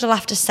cuddle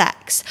after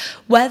sex,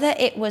 whether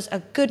it was a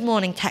good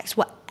morning text,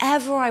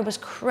 whatever I was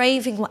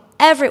craving,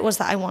 whatever it was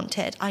that I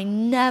wanted, I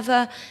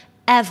never,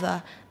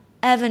 ever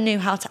knew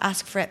how to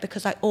ask for it,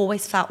 because I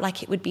always felt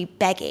like it would be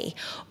beggy,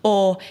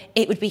 or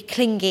it would be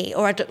clingy,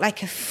 or I'd look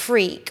like a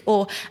freak.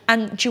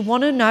 And do you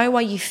want to know why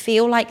you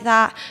feel like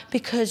that?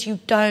 Because you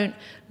don't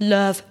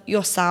love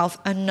yourself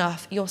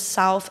enough. Your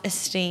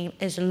self-esteem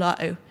is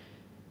low.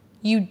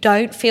 You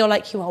don't feel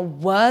like you are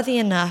worthy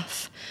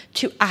enough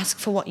to ask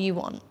for what you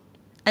want.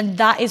 And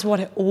that is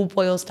what it all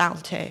boils down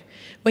to.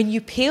 When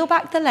you peel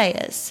back the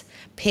layers,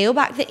 peel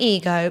back the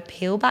ego,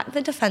 peel back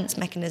the defense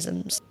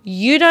mechanisms,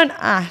 you don't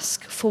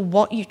ask for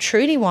what you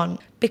truly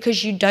want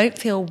because you don't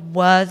feel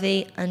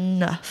worthy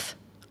enough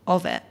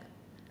of it.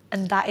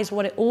 And that is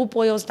what it all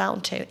boils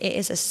down to. It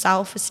is a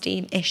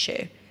self-esteem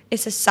issue.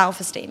 It's a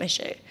self-esteem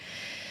issue.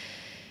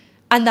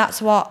 And that's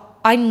what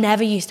I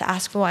never used to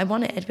ask for what I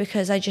wanted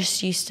because I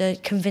just used to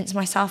convince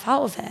myself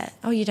out of it.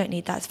 Oh, you don't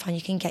need that, it's fine,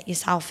 you can get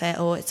yourself it,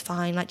 or it's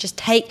fine. Like, just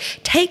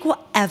take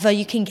whatever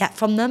you can get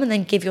from them and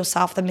then give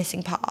yourself the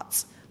missing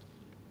parts.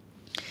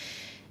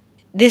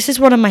 This is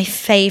one of my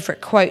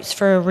favourite quotes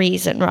for a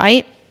reason,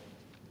 right?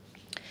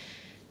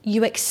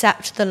 You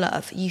accept the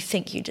love you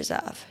think you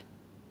deserve.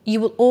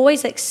 You will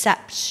always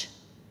accept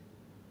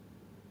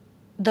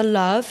the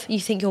love you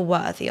think you're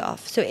worthy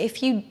of. So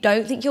if you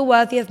don't think you're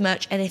worthy of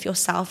much, and if your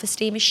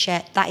self-esteem is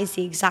shit, that is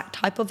the exact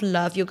type of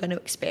love you're going to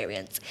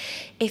experience.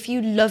 If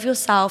you love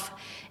yourself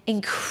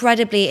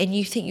incredibly and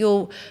you think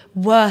you're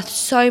worth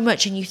so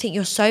much and you think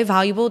you're so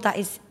valuable, that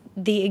is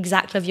the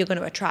exact love you're going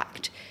to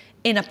attract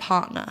in a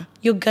partner.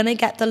 You're going to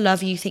get the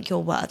love you think you're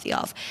worthy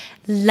of.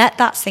 Let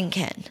that sink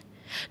in.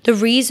 The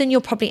reason you're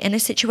probably in a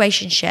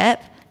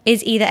situationship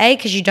is either A,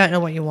 because you don't know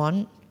what you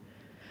want,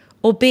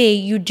 or B,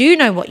 you do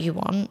know what you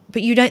want,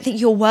 but you don't think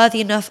you're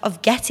worthy enough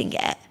of getting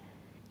it.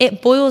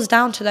 It boils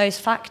down to those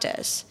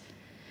factors.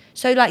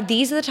 So like,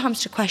 these are the times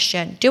to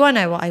question, do I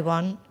know what I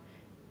want?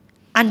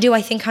 And do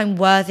I think I'm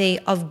worthy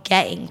of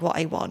getting what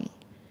I want?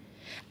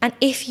 And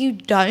if you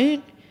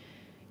don't,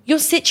 your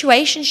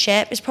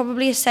situationship is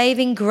probably a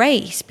saving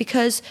grace,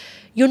 because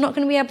you're not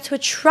going to be able to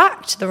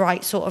attract the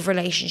right sort of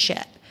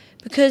relationship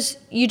because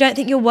you don't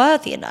think you're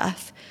worthy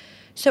enough.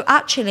 So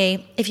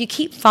actually, if you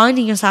keep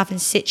finding yourself in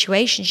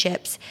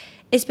situationships,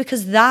 it's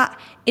because that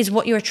is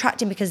what you're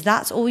attracting, because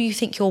that's all you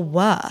think you're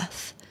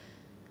worth.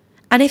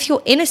 And if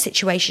you're in a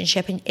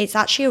situationship and it's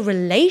actually a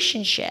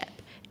relationship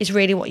is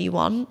really what you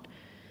want,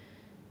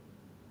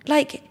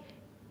 like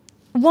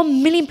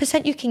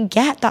 1,000,000% you can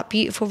get that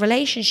beautiful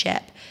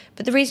relationship.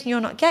 But the reason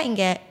you're not getting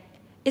it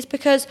is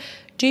because,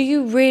 do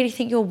you really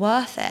think you're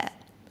worth it?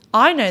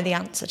 I know the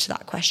answer to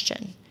that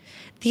question.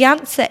 The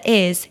answer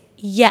is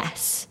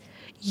yes.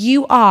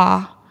 You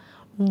are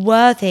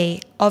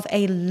worthy of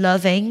a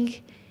loving,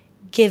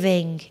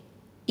 giving,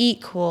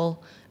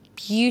 equal,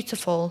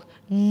 beautiful,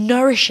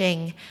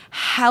 nourishing,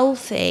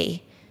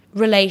 healthy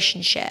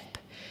relationship.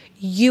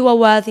 You are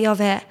worthy of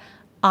it.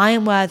 I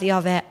am worthy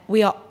of it.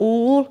 We are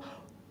all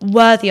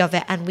worthy of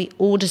it, and we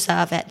all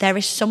deserve it. There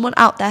is someone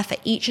out there for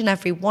each and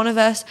every one of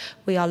us.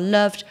 We are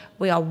loved.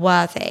 We are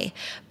worthy.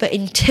 But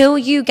until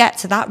you get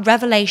to that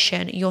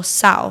revelation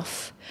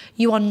yourself,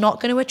 you are not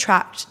going to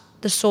attract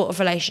the sort of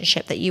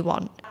relationship that you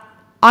want.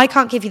 I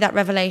can't give you that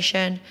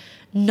revelation.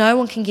 No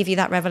one can give you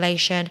that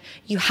revelation.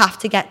 You have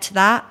to get to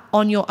that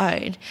on your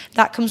own.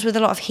 That comes with a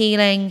lot of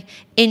healing,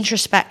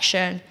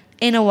 introspection,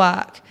 inner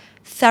work,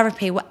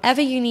 therapy,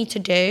 whatever you need to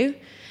do.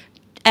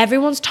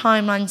 Everyone's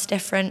timeline's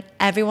different.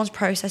 Everyone's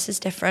process is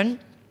different.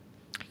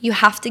 You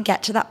have to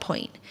get to that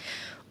point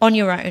on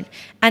your own.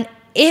 And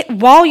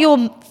while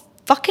you're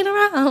fucking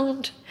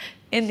around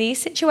in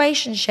these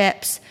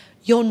situationships,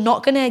 you're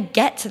not going to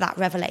get to that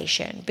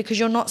revelation because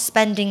you're not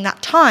spending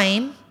that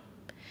time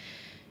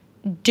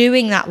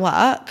doing that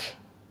work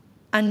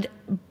and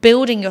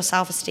building your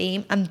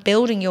self-esteem and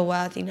building your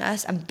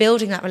worthiness and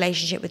building that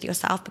relationship with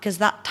yourself, because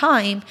that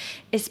time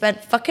is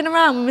spent fucking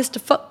around with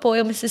Mr. Fuckboy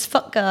or Mrs.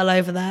 Fuckgirl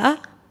over there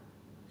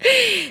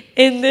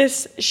in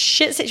this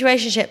shit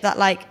situationship that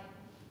like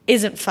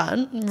isn't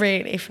fun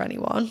really for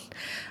anyone,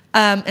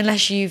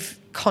 unless you've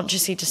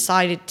consciously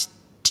decided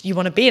you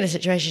want to be in a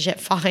situationship.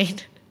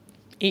 Fine.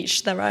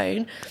 Each their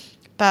own.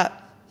 But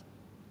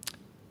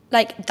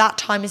like, that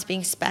time is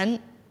being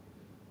spent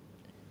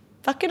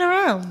fucking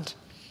around,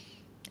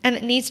 and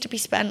it needs to be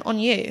spent on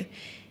you,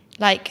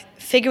 like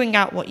figuring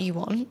out what you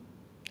want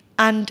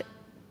and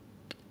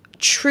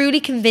truly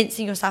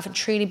convincing yourself and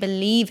truly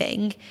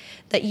believing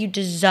that you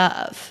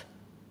deserve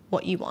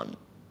what you want.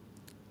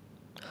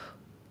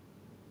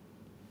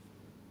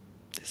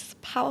 This is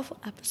a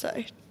powerful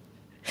episode.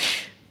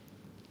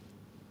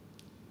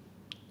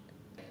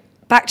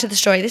 Back to the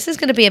story. This is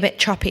going to be a bit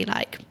choppy,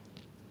 like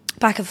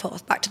back and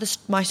forth, back to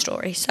my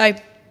story. So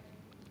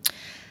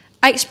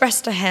I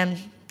expressed to him,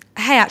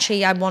 hey,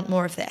 actually, I want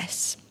more of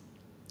this.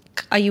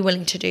 Are you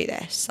willing to do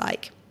this?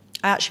 Like,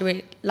 I actually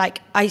really,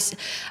 like, I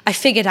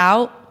figured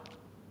out,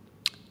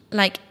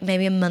 like,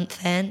 maybe a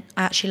month in,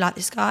 I actually like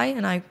this guy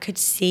and I could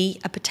see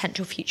a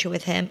potential future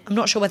with him. I'm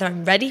not sure whether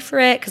I'm ready for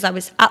it, because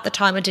at the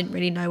time, I didn't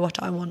really know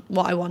what I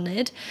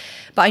wanted,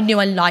 but I knew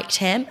I liked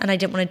him and I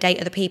didn't want to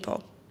date other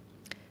people.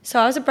 So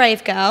I was a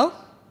brave girl,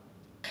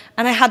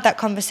 and I had that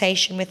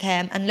conversation with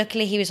him, and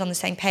luckily he was on the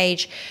same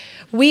page.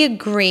 We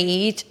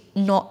agreed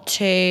not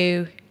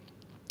to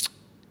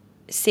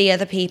see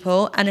other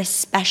people, and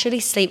especially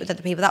sleep with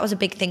other people. That was a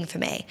big thing for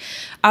me.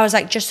 I was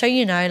like, just so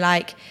you know,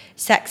 like,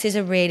 sex is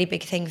a really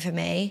big thing for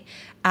me,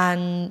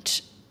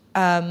 and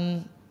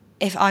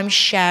if I'm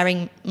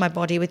sharing my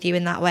body with you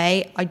in that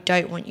way, I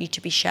don't want you to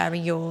be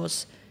sharing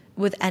yours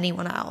with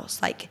anyone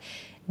else. Like,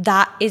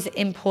 that is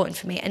important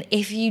for me. And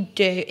if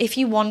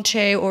you want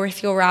to, or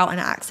if you're out and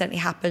it accidentally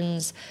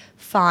happens,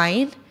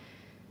 fine.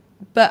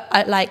 But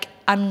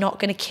I'm not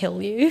going to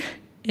kill you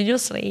in your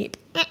sleep.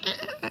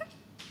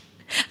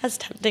 As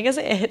tempting as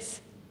it is.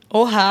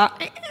 Or her.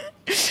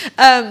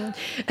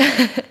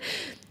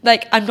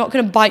 Like, I'm not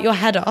going to bite your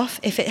head off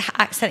if it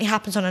accidentally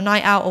happens on a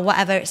night out or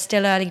whatever. It's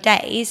still early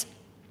days.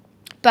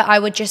 But I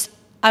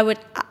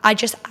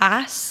just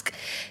ask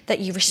that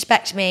you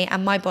respect me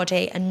and my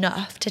body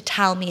enough to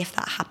tell me if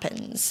that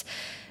happens.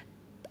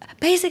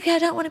 Basically, I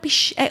don't want to be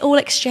all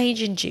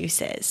exchanging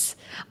juices.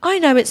 I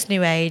know it's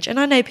new age and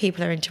I know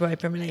people are into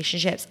open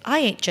relationships. I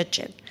ain't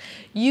judging.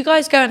 You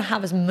guys go and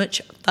have as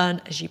much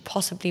fun as you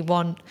possibly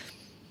want.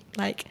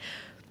 Like,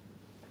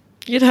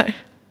 you know,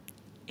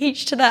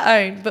 each to their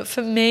own. But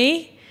for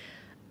me,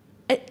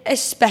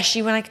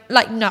 especially when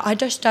no, I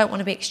just don't want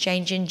to be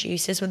exchanging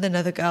juices with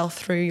another girl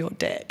through your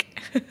dick.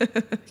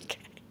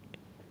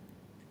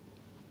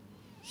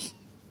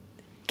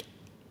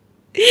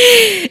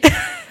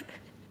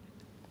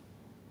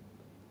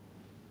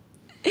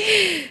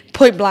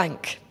 Point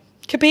blank.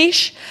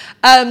 Capiche?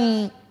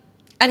 And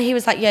he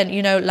was like, yeah,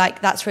 you know,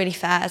 like, that's really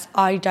fair.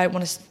 I don't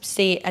want to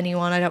see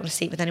anyone. I don't want to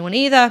sleep with anyone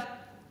either.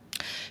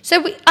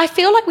 So I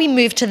feel like we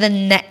moved to the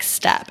next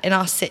step in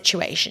our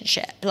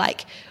situationship.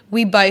 Like,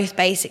 we both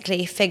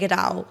basically figured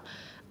out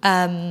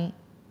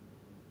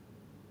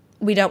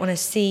we don't want to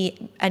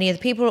see any other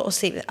people or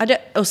sleep with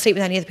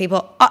any other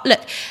people. Look,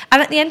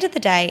 and at the end of the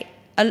day,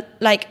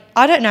 like,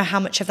 I don't know how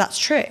much of that's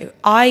true.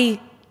 I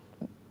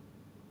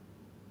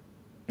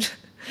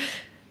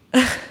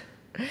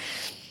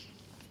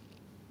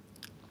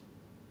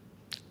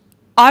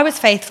was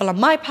faithful on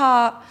my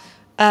part.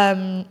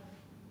 I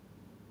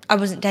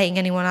wasn't dating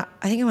anyone.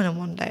 I think I went on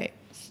one date.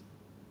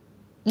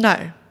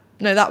 No,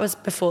 that was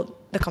before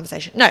the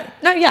conversation.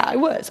 Yeah, I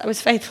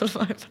was faithful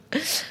on my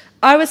part.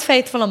 I was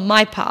faithful on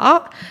my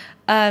part.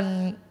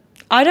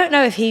 I don't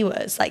know if he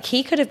was. Like,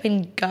 he could have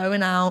been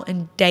going out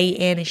and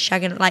dating and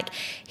shagging. Like,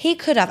 he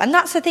could have. And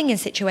that's the thing in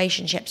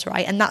situationships,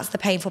 right? And that's the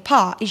painful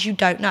part, is you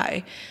don't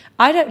know.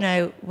 I don't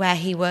know where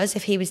he was,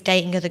 if he was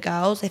dating other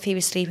girls, if he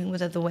was sleeping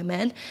with other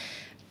women.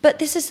 But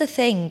this is the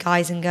thing,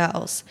 guys and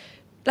girls.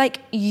 Like,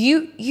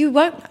 you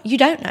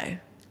don't know.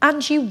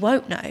 And you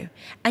won't know.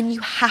 And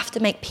you have to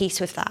make peace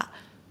with that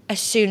as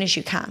soon as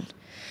you can.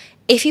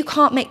 If you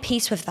can't make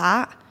peace with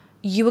that,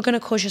 you are going to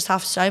cause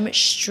yourself so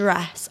much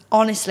stress.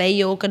 Honestly,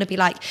 you're going to be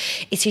like,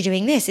 is he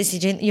doing this?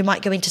 You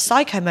might go into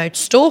psycho mode,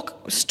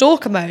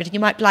 stalker mode. You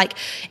might be like,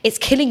 it's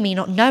killing me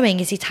not knowing.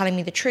 Is he telling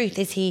me the truth?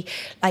 Is he,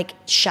 like,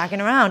 shagging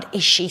around?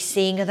 Is she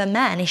seeing other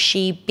men? Is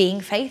she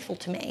being faithful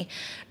to me?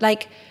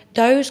 Like,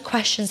 those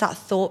questions, that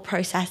thought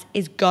process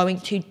is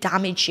going to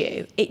damage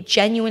you. It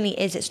genuinely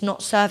is. It's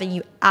not serving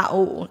you at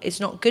all.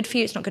 It's not good for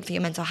you. It's not good for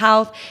your mental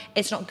health.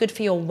 It's not good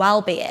for your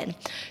well-being.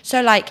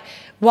 So, like,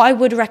 what I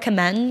would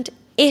recommend,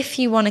 if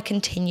you want to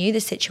continue the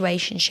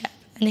situationship,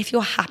 and if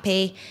you're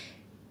happy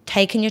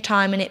taking your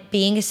time and it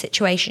being a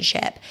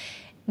situationship,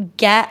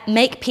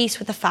 make peace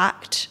with the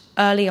fact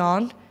early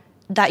on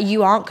that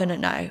you aren't going to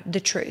know the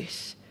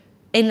truth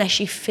unless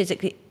you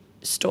physically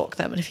stalk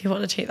them. And if you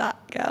want to do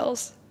that,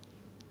 girls,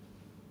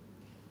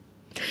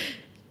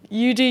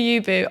 you do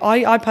you, boo.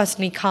 I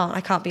personally can't. I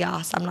can't be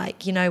asked. I'm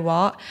like, you know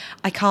what?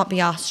 I can't be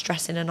asked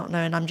stressing and not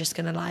knowing. I'm just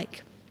going to,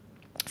 like,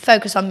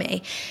 focus on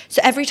me.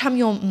 So every time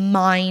your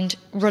mind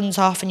runs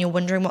off and you're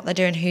wondering what they're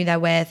doing, who they're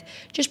with,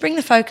 just bring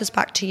the focus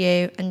back to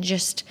you, and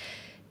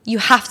you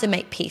have to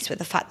make peace with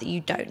the fact that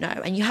you don't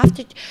know. And you have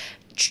to,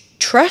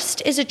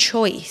 trust is a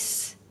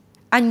choice.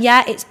 And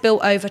yeah, it's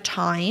built over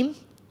time,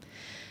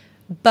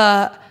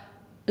 but,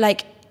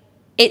 like,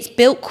 it's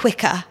built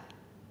quicker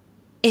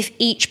if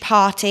each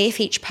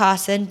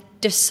person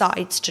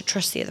decides to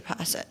trust the other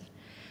person.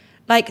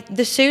 Like,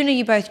 the sooner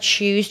you both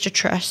choose to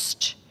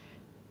trust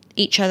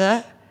each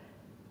other,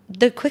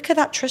 the quicker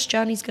that trust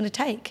journey is going to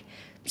take.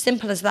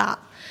 Simple as that.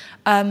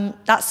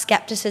 That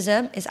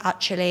skepticism is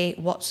actually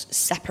what's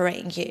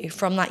separating you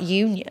from that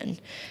union.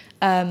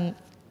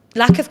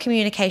 Lack of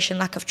communication,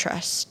 lack of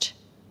trust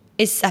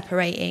is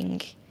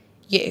separating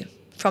you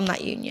from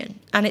that union.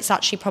 And it's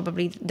actually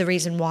probably the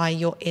reason why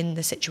you're in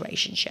the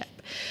situationship.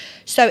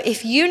 So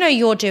if you know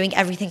you're doing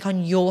everything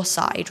on your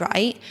side,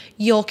 right?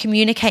 You're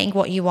communicating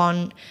what you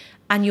want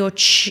and you're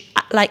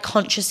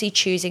consciously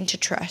choosing to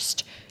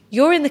trust,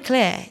 you're in the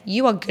clear.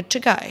 You are good to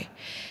go.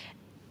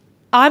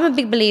 I'm a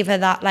big believer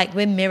that, like,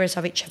 we're mirrors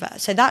of each other.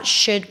 So that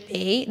should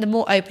be, the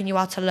more open you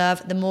are to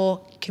love, the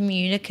more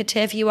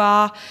communicative you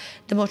are,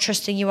 the more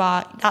trusting you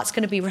are, that's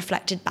going to be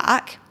reflected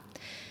back.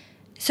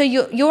 So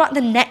you're at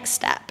the next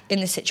step in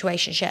the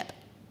situationship.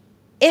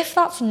 If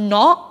that's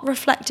not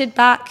reflected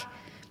back,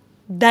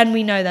 then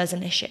we know there's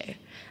an issue.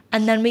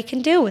 And then we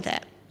can deal with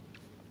it.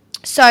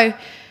 So,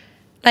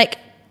 like,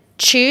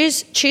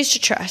 choose to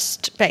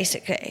trust,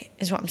 basically,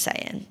 is what I'm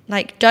saying.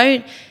 Like,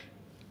 don't,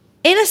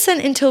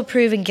 innocent until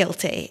proven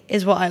guilty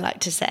is what I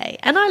like to say.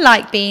 And I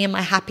like being in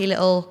my happy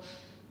little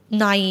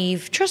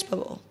naive trust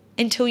bubble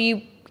until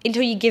you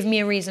give me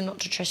a reason not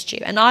to trust you.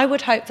 And I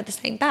would hope for the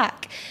same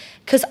back,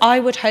 because I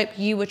would hope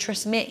you would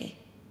trust me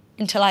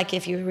until I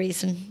give you a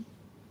reason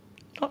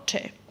not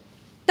to.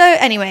 So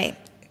anyway,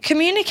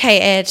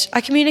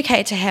 I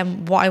communicated to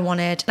him what I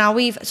wanted. Now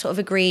we've sort of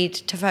agreed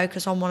to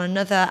focus on one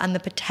another and the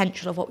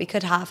potential of what we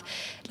could have.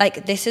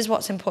 Like, this is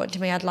what's important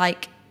to me. I'd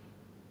like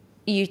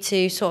you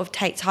to sort of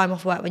take time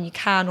off work when you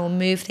can, or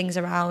move things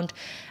around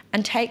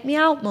and take me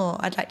out more.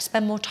 I'd like to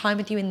spend more time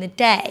with you in the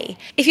day.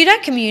 If you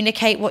don't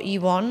communicate what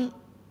you want,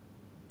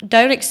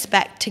 don't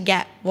expect to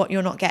get what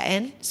you're not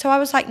getting. So I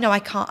was like, no, I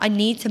can't. I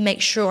need to make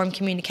sure I'm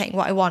communicating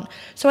what I want.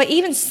 So I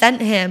even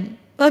sent him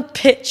a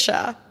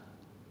picture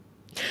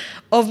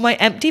of my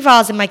empty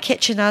vase in my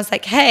kitchen. I was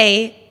like,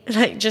 hey,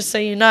 like, just so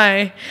you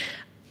know,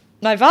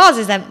 my vase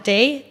is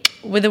empty,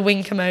 with a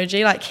wink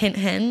emoji, like hint,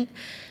 hint.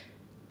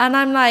 And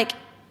I'm like,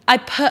 I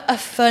put a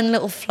fun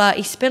little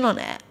flirty spin on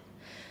it.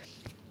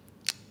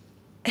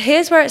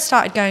 Here's where it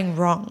started going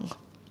wrong.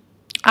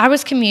 I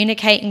was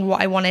communicating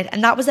what I wanted,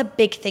 and that was a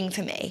big thing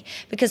for me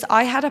because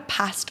I had a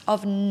past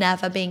of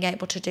never being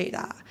able to do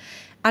that.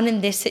 And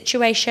in this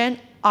situation,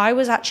 I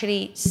was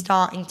actually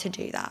starting to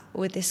do that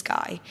with this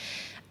guy.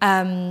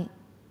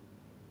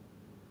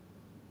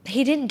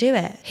 He didn't do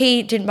it.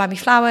 He didn't buy me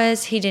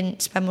flowers. He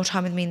didn't spend more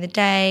time with me in the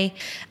day.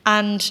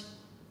 And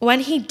when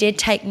he did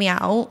take me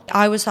out,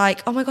 I was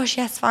like, oh my gosh,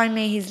 yes,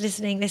 finally, he's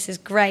listening. This is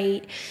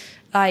great.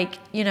 Like,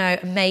 you know,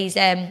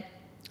 amazing.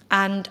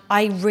 And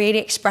I really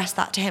expressed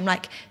that to him,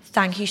 like,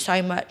 thank you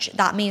so much.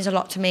 That means a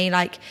lot to me.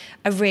 Like,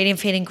 I really am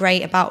feeling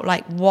great about,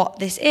 like, what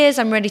this is.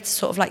 I'm ready to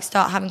sort of, like,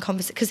 start having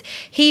conversations. Because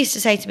he used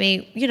to say to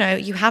me, you know,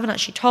 you haven't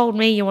actually told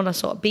me you want to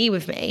sort of be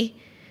with me.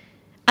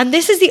 And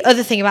this is the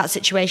other thing about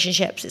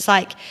situationships. It's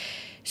like,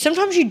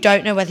 sometimes you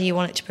don't know whether you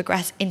want it to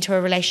progress into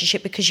a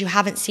relationship because you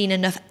haven't seen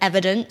enough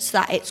evidence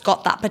that it's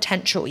got that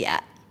potential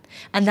yet.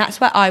 And that's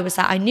where I was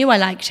at. I knew I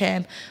liked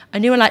him. I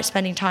knew I liked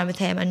spending time with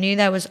him. I knew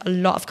there was a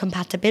lot of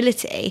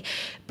compatibility,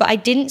 but I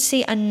didn't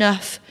see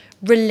enough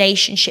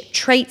relationship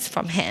traits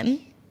from him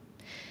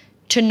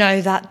to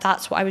know that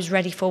that's what I was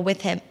ready for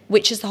with him,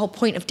 which is the whole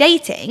point of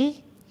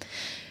dating,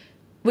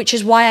 which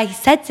is why I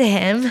said to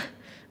him,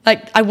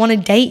 like, I want to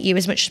date you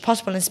as much as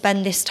possible and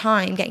spend this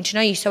time getting to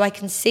know you so I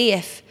can see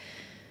if,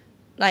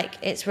 like,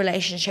 it's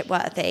relationship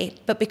worthy.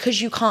 But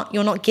because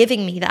you're not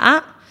giving me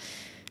that,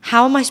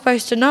 how am I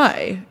supposed to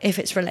know if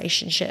it's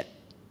relationship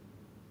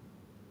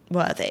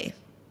worthy?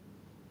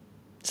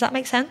 Does that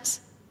make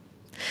sense?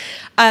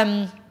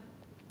 But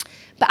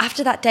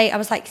after that date, I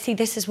was like, see,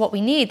 this is what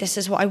we need. This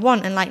is what I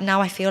want. And, like,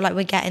 now I feel like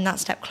we're getting that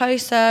step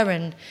closer.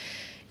 And,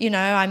 you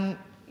know,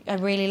 I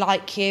really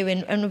like you.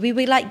 And we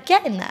were, like,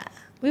 getting there.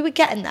 We were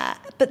getting there.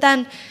 But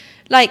then,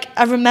 like,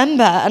 I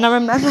remember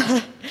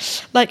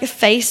like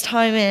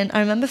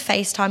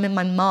FaceTiming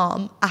my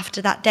mom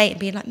after that date and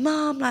being like,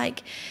 Mom,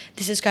 like,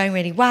 this is going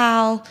really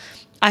well.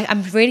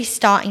 I'm really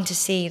starting to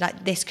see,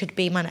 like, this could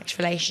be my next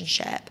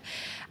relationship.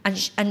 I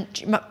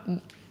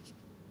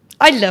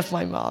love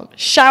my mom.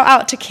 Shout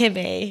out to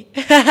Kimmy.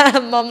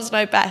 Moms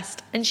know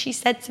best. And she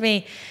said to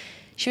me,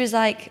 she was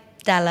like,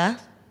 Della,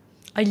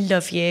 I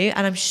love you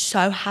and I'm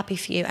so happy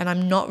for you and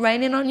I'm not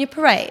raining on your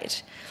parade.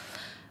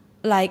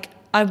 Like,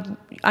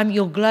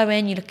 you're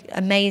glowing, you look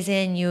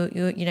amazing, you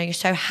know, you're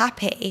so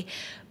happy,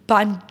 but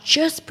I'm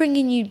just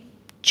bringing you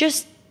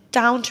just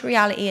down to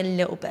reality a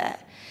little bit.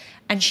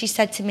 And she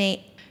said to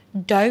me,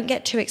 don't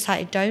get too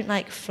excited, don't,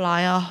 like,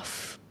 fly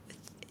off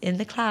in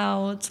the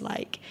clouds,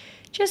 like,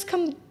 just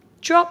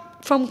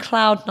drop from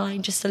cloud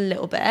 9 just a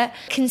little bit.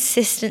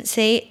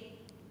 Consistency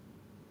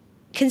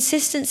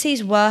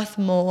is worth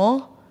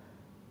more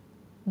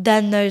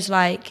than those,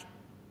 like,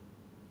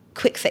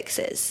 quick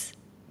fixes,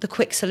 the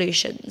quick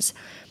solutions.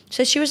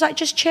 So she was like,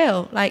 just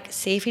chill, like,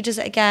 see if he does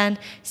it again,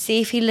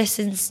 see if he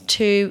listens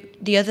to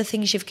the other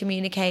things you've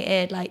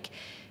communicated, like,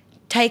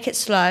 take it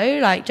slow,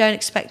 like, don't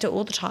expect it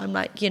all the time,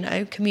 like, you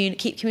know,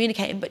 keep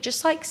communicating, but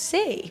just, like,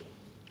 see.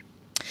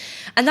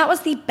 And that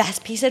was the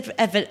best piece of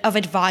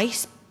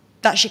advice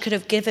that she could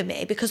have given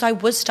me, because I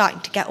was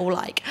starting to get all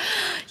like,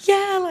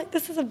 yeah, like,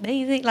 this is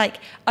amazing, like,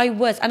 I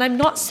was. And I'm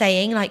not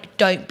saying, like,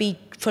 don't be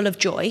full of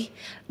joy,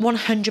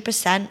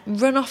 100%,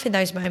 run off in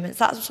those moments.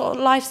 That's sort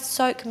of life,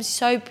 can be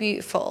so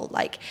beautiful.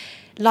 Like,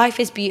 life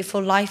is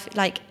beautiful. Life,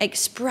 like,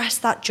 express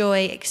that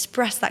joy,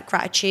 express that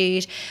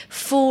gratitude,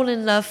 fall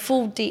in love,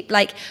 fall deep,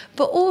 like,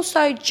 but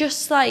also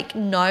just, like,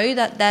 know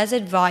that there's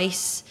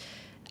advice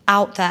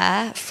out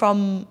there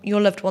from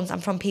your loved ones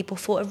and from people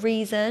for a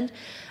reason,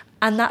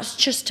 and that's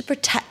just to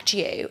protect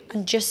you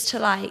and just to,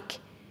 like,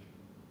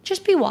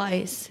 just be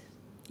wise,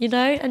 you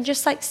know, and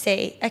just, like,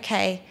 see,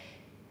 okay,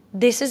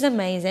 this is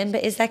amazing,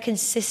 but is there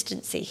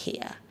consistency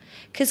here?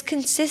 Because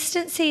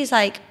consistency is,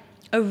 like,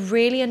 a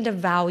really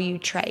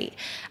undervalued trait.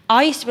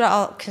 I used to be like,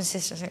 oh,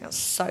 consistency, that's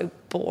so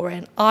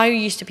boring. I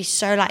used to be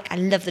so, like, I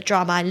love the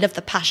drama, I love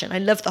the passion, I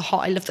love the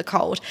hot, I love the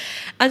cold.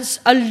 And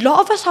a lot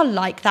of us are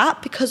like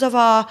that because of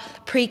our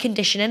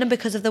preconditioning and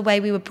because of the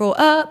way we were brought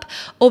up,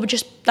 or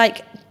just,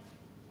 like,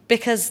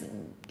 because,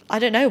 I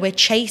don't know, we're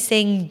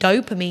chasing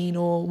dopamine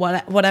or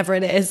whatever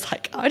it is.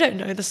 Like, I don't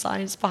know the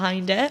science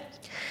behind it.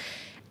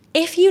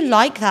 If you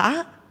like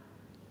that,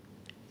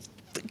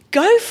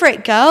 go for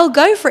it, girl.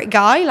 Go for it,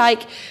 guy.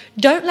 Like,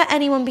 don't let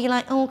anyone be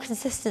like, oh,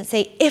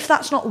 consistency. If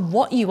that's not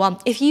what you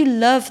want, if you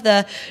love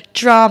the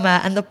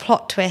drama and the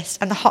plot twist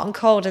and the hot and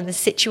cold and the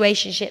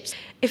situationships,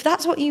 if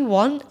that's what you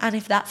want and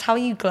if that's how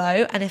you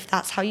glow and if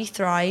that's how you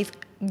thrive,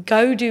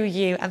 go do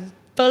you and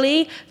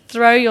fully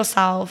throw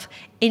yourself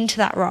into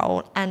that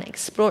role and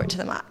explore it to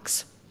the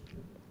max.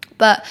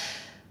 But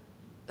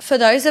for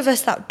those of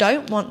us that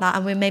don't want that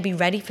and we're maybe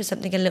ready for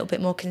something a little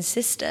bit more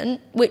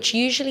consistent, which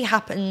usually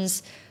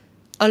happens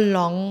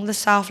along the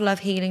self-love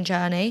healing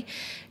journey,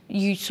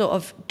 you sort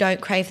of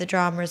don't crave the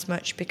drama as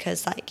much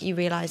because like you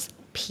realize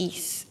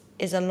peace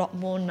is a lot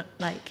more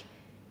like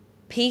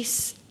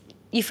peace.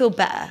 You feel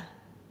better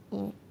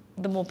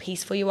the more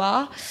peaceful you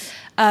are.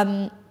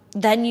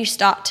 Then you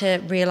start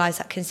to realize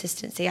that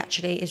consistency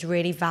actually is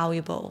really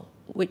valuable,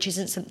 which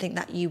isn't something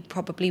that you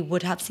probably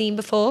would have seen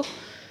before,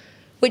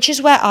 which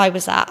is where I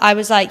was at. I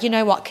was like, you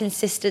know what,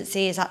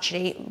 consistency is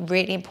actually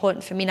really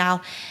important for me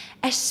now,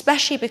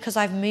 especially because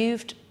I've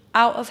moved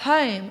out of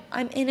home.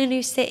 I'm in a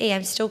new city.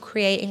 I'm still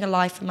creating a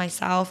life for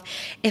myself.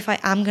 If I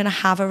am going to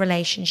have a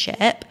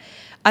relationship,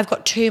 I've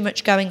got too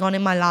much going on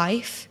in my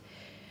life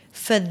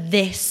for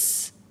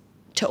this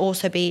to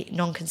also be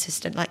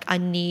non-consistent. Like I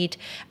need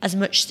as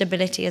much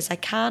stability as I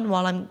can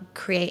while I'm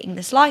creating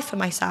this life for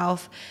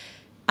myself.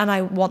 And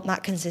I want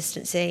that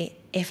consistency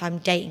if I'm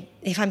dating,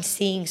 if I'm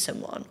seeing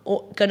someone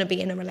or going to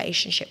be in a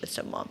relationship with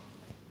someone.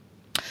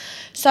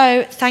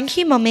 So thank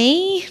you,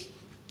 Mummy.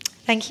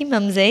 Thank you,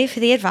 Mumsy, for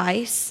the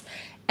advice.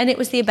 And it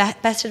was the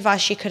best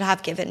advice she could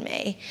have given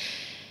me.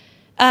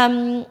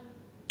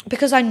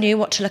 Because I knew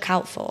what to look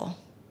out for.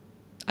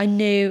 I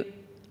knew,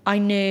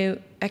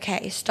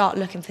 okay, start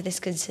looking for this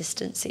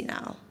consistency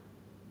now.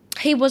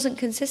 He wasn't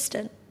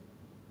consistent.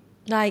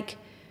 Like,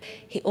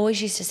 he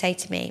always used to say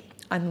to me,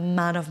 I'm a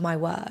man of my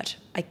word.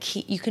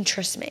 You can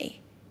trust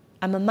me.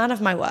 I'm a man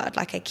of my word.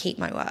 Like, I keep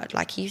my word.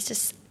 Like, he used to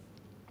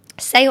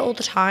say it all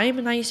the time.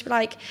 And I used to be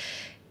like,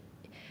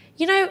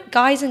 you know,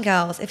 guys and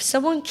girls, if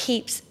someone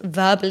keeps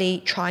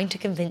verbally trying to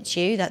convince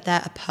you that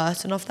they're a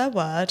person of their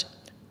word,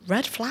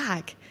 red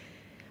flag.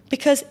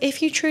 Because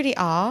if you truly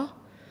are,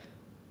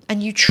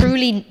 and you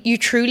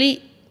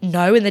truly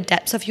know in the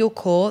depths of your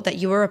core that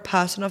you are a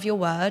person of your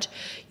word,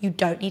 you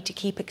don't need to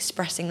keep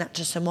expressing that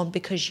to someone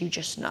because you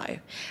just know.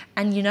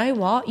 And you know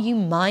what? You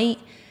might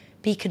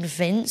be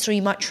convinced, or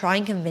you might try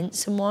and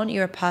convince someone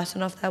you're a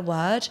person of their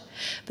word.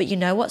 But you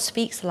know what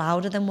speaks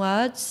louder than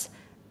words?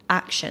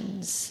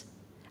 Actions.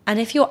 And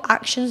if your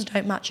actions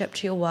don't match up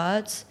to your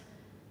words,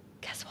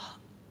 guess what?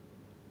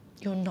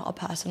 You're not a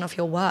person of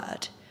your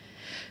word.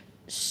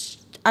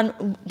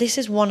 And this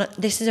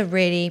is a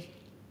really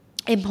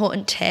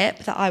important tip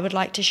that I would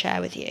like to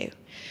share with you.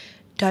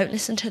 Don't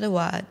listen to the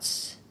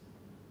words.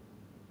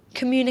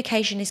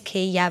 Communication is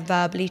key, yeah,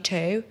 verbally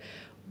too.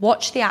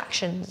 Watch the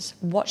actions.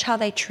 Watch how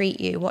they treat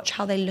you. Watch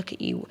how they look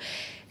at you.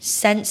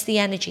 Sense the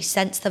energy,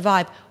 sense the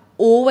vibe.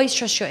 Always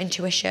trust your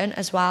intuition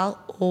as well.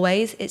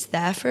 Always. It's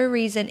there for a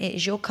reason. It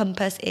is your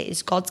compass. It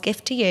is God's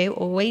gift to you.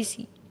 Always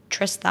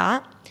trust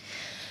that.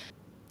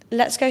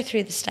 Let's go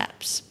through the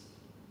steps.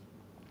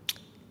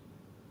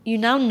 You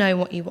now know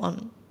what you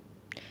want.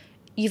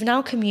 You've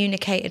now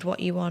communicated what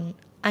you want,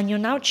 and you're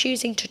now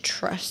choosing to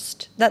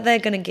trust that they're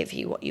going to give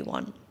you what you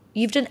want.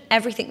 You've done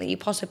everything that you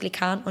possibly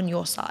can on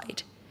your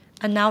side,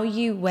 and now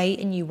you wait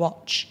and you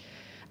watch.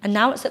 And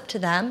now it's up to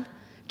them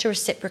to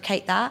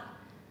reciprocate that,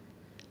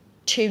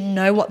 to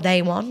know what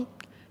they want,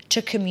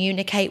 to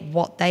communicate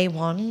what they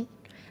want,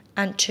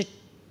 and to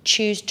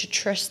choose to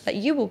trust that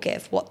you will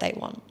give what they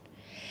want.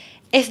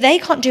 If they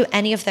can't do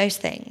any of those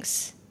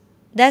things,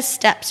 there's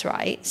steps,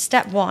 right?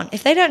 Step 1,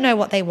 if they don't know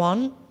what they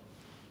want,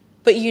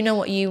 but you know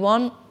what you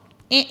want,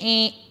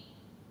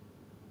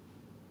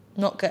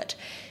 not good.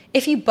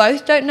 If you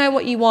both don't know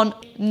what you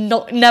want,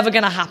 never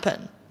going to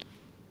happen.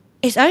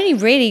 It's only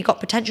really got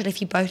potential if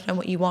you both know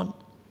what you want.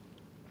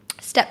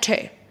 Step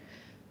 2,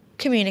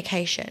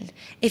 communication.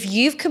 If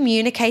you've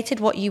communicated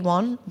what you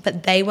want,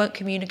 but they won't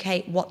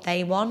communicate what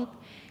they want,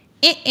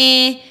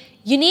 you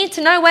need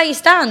to know where you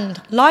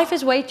stand. Life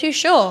is way too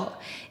short.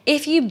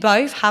 If you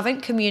both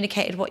haven't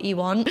communicated what you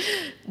want,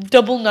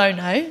 double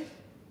no.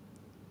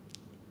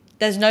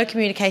 There's no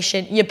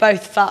communication. You're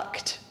both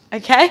fucked,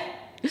 okay?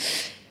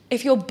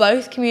 If you're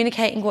both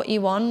communicating what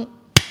you want,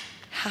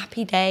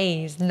 happy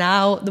days.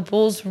 Now the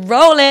ball's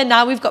rolling.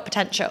 Now we've got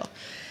potential.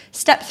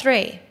 Step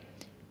 3,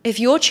 if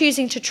you're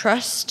choosing to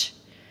trust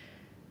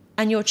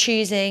and you're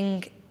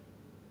choosing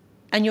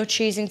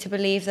to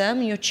believe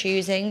them, you're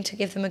choosing to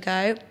give them a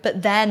go,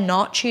 but they're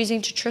not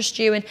choosing to trust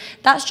you, and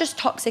that's just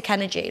toxic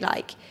energy,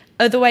 like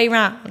other way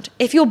around.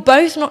 If you're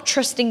both not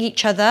trusting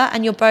each other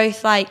and you're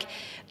both like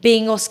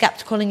being all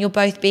skeptical and you're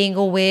both being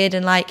all weird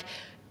and like,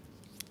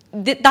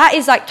 that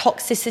is like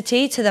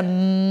toxicity to the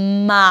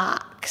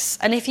max.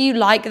 And if you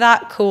like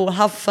that, cool,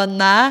 have fun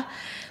there.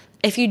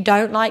 If you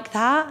don't like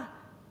that,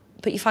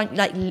 but you find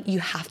like you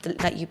have to,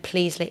 like, you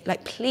please leave,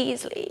 like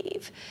please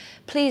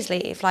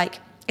leave. Like,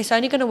 it's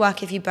only going to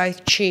work if you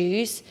both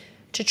choose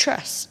to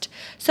trust.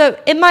 So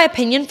in my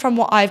opinion, from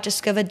what I've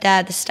discovered,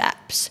 they're the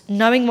steps: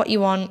 knowing what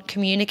you want,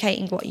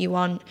 communicating what you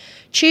want,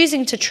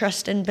 choosing to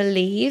trust and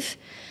believe,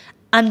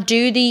 and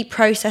do the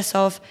process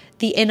of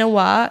the inner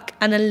work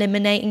and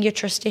eliminating your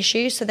trust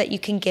issues so that you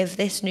can give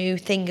this new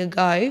thing a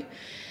go.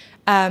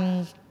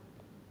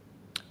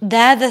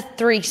 They're the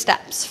 3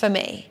 steps for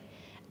me.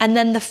 And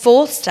then the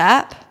 4th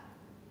step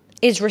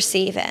is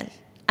receiving.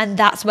 And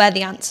that's where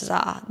the answers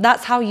are.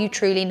 That's how you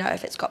truly know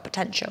if it's got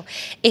potential.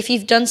 If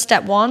you've done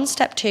step 1,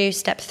 step 2,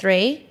 step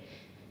 3,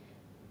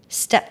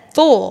 step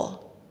 4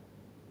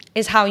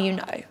 is how you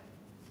know,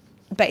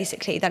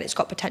 basically, that it's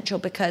got potential,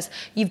 because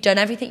you've done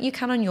everything you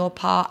can on your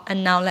part,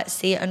 and now let's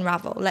see it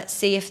unravel. Let's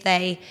see if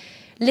they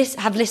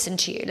have listened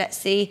to you. Let's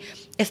see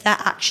if their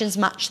actions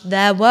match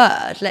their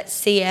word. Let's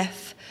see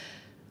if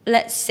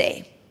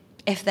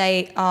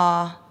they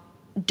are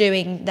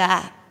doing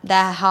their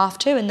half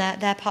too, and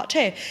their part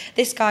too.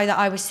 This guy that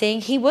I was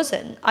seeing, he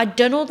wasn't. I'd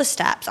done all the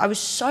steps. I was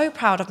so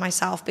proud of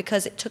myself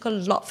because it took a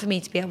lot for me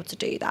to be able to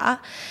do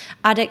that.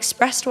 I'd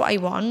expressed what I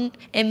want.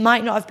 It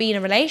might not have been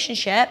a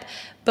relationship,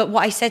 but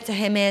what I said to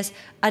him is,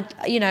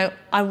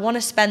 I want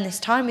to spend this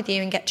time with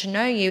you and get to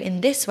know you in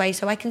this way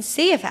so I can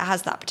see if it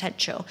has that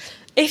potential.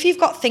 If you've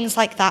got things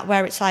like that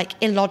where it's like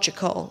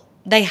illogical,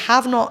 they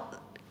have not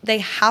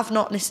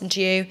listened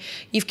to you,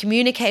 you've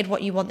communicated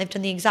what you want, they've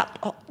done the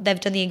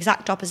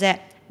exact opposite,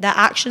 their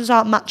actions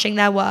aren't matching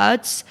their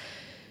words,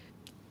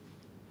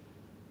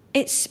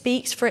 it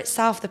speaks for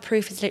itself. The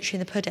proof is literally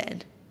in the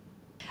pudding.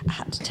 I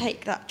had to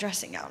take that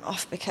dressing gown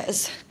off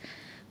because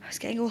I was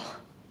getting all,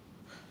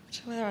 I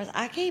don't know whether I was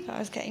aggy, but I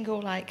was getting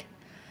all like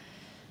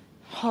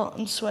hot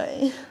and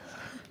sweaty.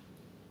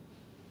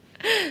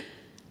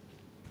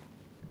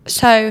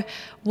 So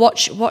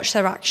watch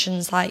their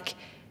actions, like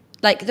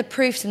the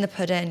proof's in the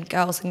pudding,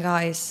 girls and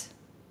guys.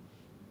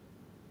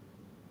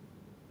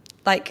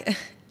 Like,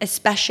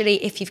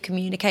 especially if you've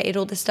communicated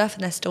all this stuff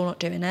and they're still not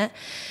doing it,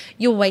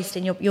 you're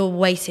wasting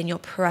your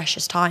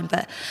precious time.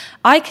 But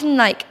I can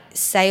like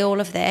say all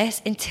of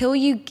this until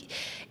you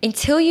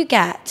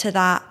get to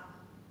that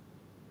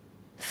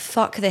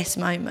fuck this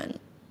moment.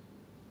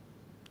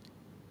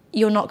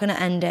 You're not going to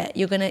end it.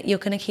 You're going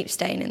to keep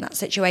staying in that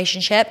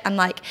situationship. And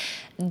like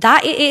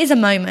that, it is a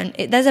moment.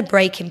 There's a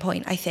breaking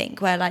point, I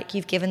think, where like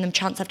you've given them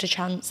chance after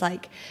chance.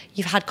 Like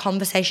you've had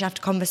conversation after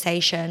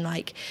conversation.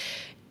 Like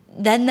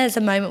then there's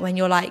a moment when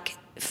you're like,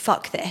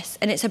 fuck this.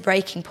 And it's a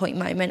breaking point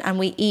moment. And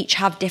we each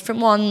have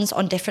different ones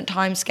on different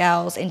time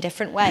scales in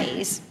different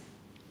ways.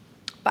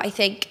 But I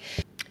think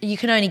you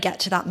can only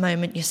get to that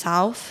moment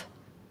yourself.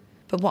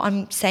 But what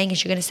I'm saying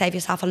is you're going to save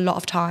yourself a lot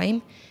of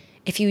time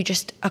if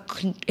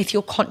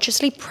you're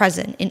consciously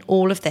present in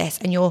all of this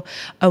and you're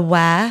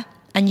aware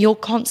and you're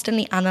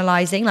constantly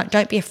analysing. Like,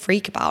 don't be a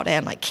freak about it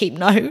and like keep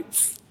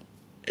notes.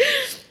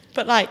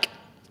 But like,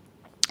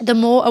 the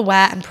more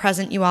aware and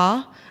present you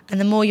are, and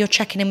the more you're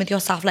checking in with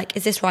yourself, like,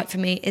 is this right for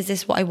me? Is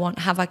this what I want?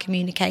 Have I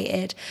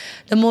communicated?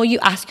 The more you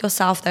ask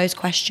yourself those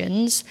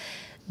questions,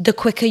 the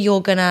quicker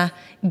you're gonna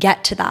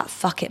get to that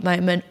fuck it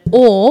moment,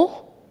 or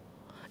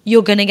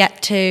you're going to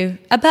get to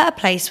a better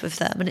place with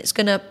them, and it's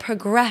going to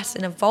progress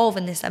and evolve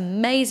in this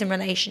amazing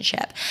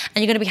relationship,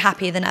 and you're going to be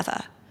happier than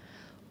ever.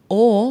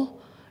 Or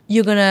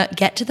you're going to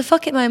get to the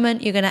fuck it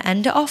moment, you're going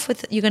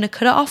to you're going to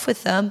cut it off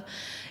with them,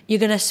 you're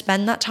going to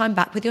spend that time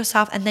back with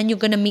yourself, and then you're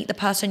going to meet the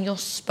person you're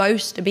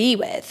supposed to be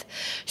with.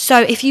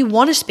 So if you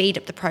want to speed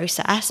up the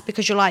process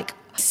because you're like,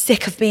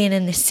 sick of being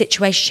in this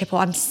situationship, or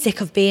I'm sick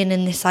of being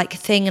in this like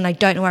thing and I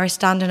don't know where I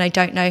stand and I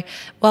don't know,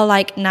 well,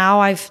 like now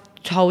I've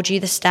told you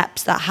the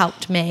steps that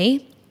helped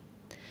me.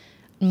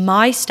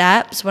 My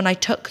steps, when I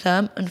took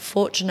them,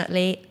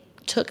 unfortunately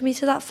took me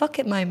to that fuck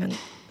it moment.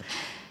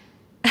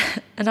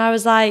 And I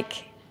was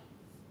like,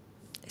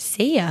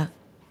 see ya.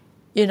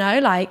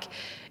 Like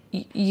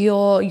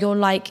you're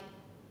like,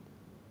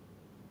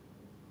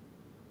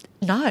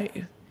 no.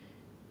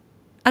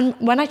 And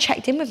when I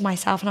checked in with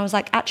myself and I was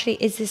like, actually,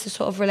 is this the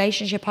sort of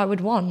relationship I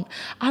would want?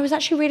 I was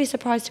actually really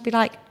surprised to be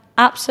like,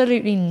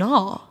 absolutely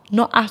not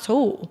at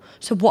all.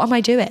 So what am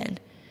I doing?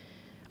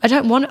 I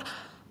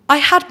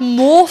had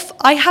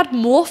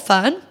more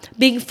fun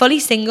being fully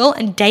single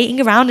and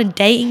dating around and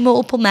dating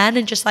multiple men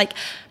and just like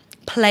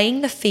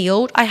playing the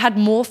field. I had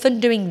more fun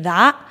doing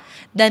that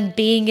than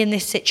being in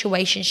this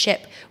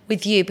situationship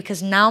with you,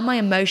 because now my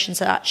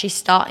emotions are actually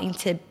starting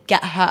to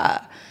get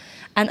hurt.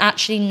 And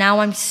actually now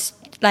I'm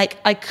like,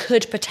 I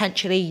could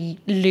potentially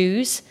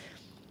lose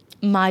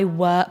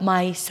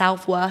my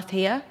self-worth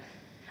here.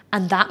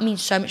 And that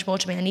means so much more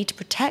to me. I need to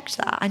protect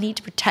that. I need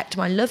to protect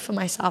my love for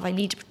myself. I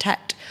need to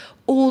protect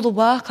all the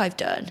work I've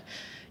done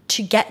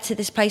to get to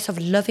this place of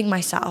loving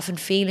myself and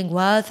feeling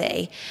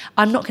worthy.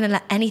 I'm not going to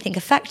let anything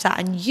affect that.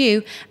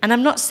 And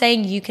I'm not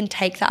saying you can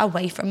take that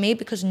away from me,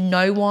 because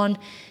no one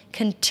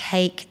can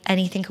take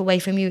anything away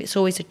from you. It's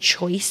always a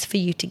choice for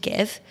you to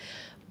give.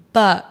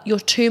 But you're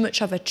too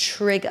much of a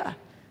trigger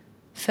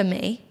for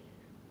me.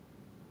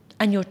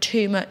 And you're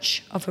too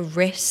much of a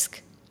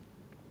risk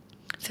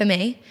for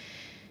me.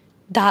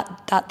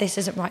 That this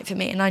isn't right for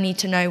me, and I need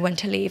to know when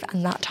to leave,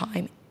 and that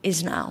time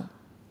is now.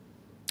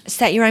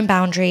 Set your own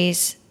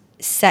boundaries,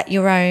 set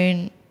your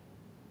own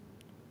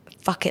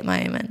fuck it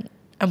moment,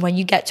 and when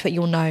you get to it,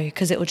 you'll know,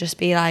 because it will just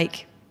be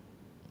like...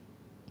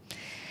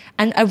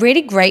 And a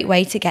really great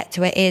way to get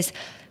to it is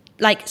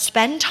like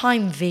spend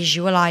time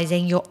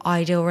visualizing your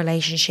ideal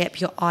relationship,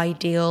 your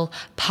ideal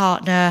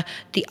partner,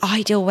 the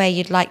ideal way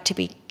you'd like to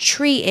be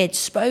treated,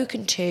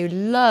 spoken to,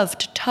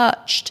 loved,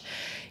 touched,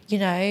 you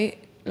know,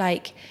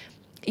 like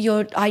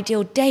your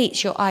ideal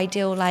dates, your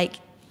ideal like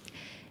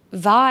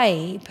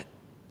vibe.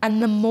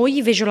 And the more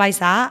you visualize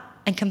that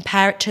and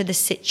compare it to the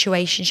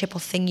situationship or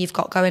thing you've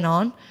got going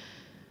on,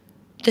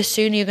 the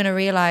sooner you're going to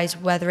realize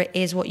whether it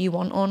is what you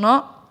want or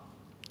not.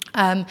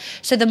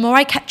 So the more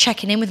I kept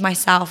checking in with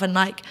myself and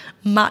like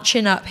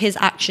matching up his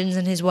actions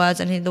and his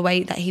words and the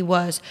way that he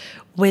was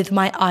with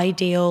my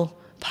ideal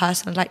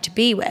person I'd like to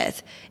be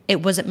with,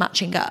 it wasn't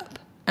matching up.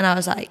 And I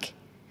was like,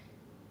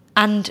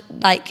 and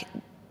like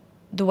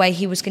the way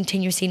he was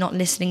continuously not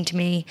listening to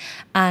me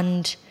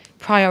and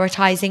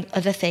prioritizing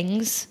other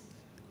things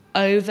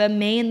over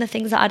me and the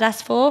things that I'd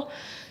asked for.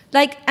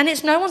 Like, and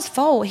it's no one's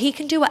fault. He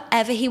can do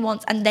whatever he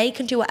wants and they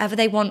can do whatever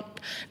they want.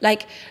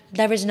 Like,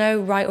 there is no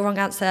right or wrong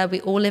answer. We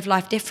all live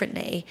life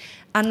differently.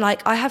 And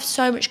like, I have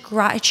so much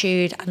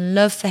gratitude and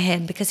love for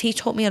him because he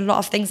taught me a lot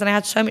of things and I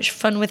had so much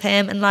fun with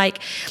him. And like,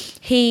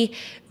 he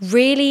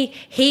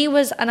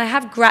was, and I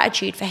have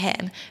gratitude for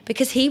him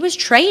because he was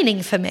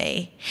training for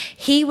me.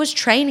 He was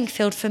training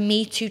field for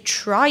me to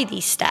try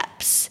these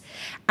steps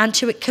and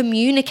to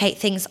communicate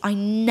things I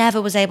never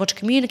was able to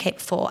communicate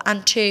before,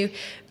 and to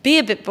be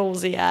a bit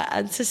ballsier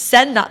and to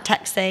send that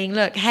text saying,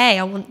 look, hey,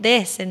 I want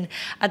this and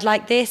I'd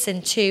like this.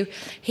 And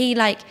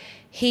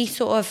he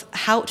sort of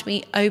helped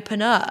me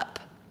open up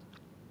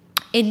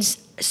in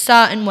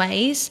certain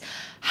ways.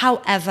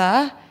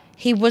 However,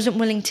 he wasn't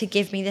willing to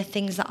give me the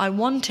things that I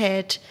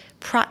wanted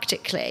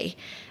practically.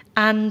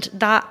 And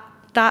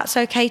that's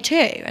okay too.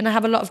 And I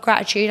have a lot of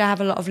gratitude. I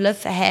have a lot of love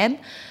for him.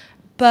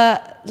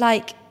 But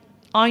like,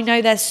 I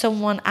know there's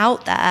someone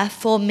out there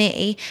for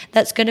me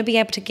that's going to be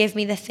able to give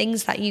me the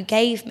things that you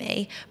gave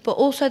me, but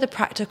also the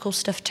practical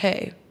stuff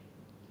too.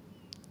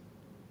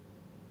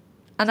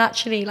 And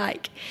actually,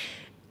 like,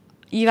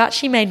 you've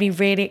actually made me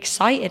really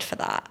excited for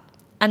that.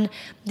 And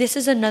this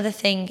is another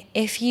thing.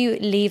 If you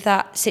leave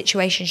that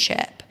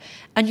situationship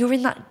and you're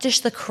in that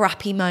just the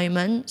crappy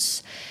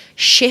moments,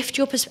 shift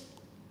your perspective.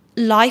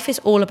 Life is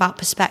all about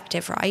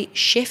perspective, right?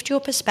 Shift your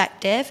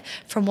perspective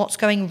from what's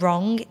going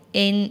wrong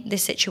in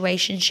this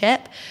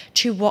situationship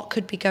to what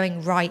could be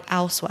going right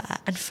elsewhere,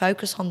 and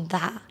focus on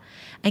that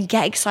and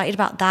get excited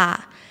about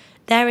that.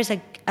 There is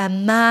a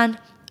man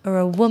or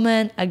a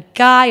woman, a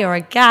guy or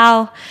a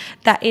gal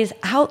that is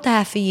out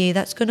there for you,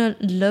 that's going to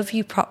love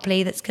you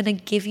properly, that's going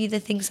to give you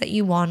the things that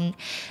you want,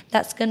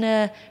 that's going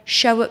to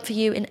show up for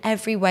you in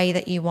every way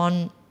that you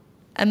want,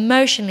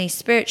 emotionally,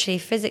 spiritually,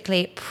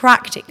 physically,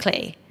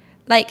 practically.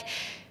 Like,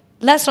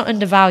 let's not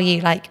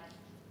undervalue, like,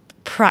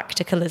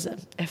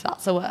 practicalism, if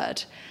that's a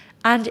word.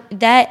 And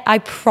there, I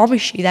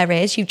promise you there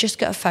is. You've just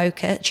got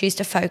to choose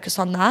to focus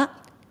on that.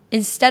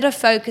 Instead of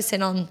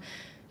focusing on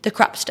the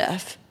crap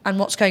stuff and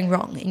what's going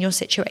wrong in your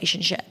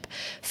situationship,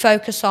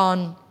 focus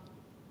on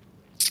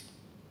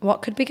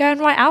what could be going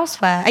right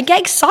elsewhere and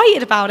get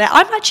excited about it.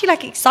 I'm actually,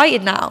 like,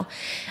 excited now.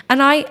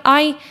 And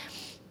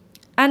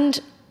and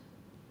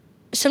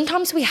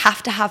sometimes we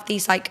have to have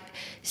these, like,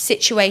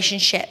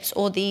 situationships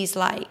or these,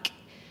 like,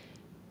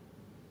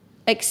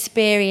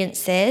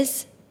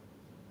 experiences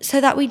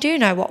so that we do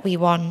know what we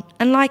want.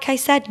 And like I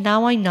said,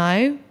 now I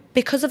know,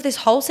 because of this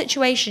whole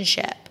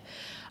situationship,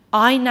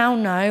 I now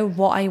know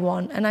what I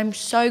want. And I'm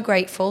so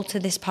grateful to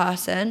this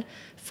person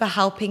for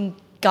helping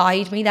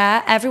guide me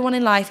there. Everyone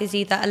in life is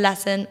either a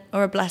lesson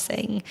or a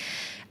blessing.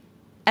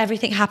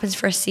 Everything happens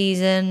for a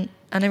season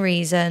and a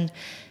reason.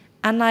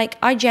 And like,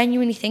 I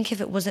genuinely think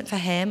if it wasn't for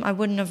him, I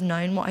wouldn't have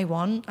known what I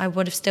want. I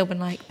would have still been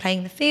like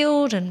playing the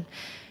field. And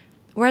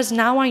whereas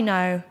now I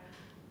know,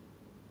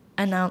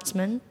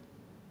 announcement,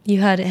 you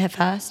heard it here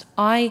first.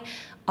 I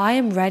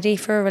am ready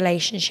for a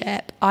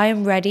relationship. I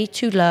am ready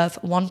to love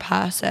one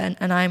person,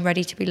 and I am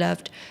ready to be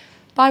loved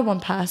by one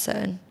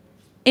person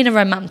in a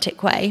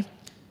romantic way.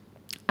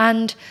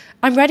 And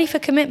I'm ready for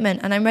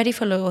commitment, and I'm ready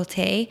for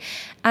loyalty.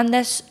 And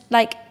there's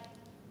like,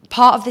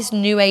 part of this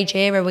new age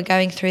era we're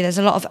going through, there's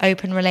a lot of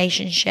open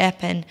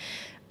relationship and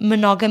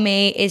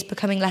monogamy is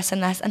becoming less and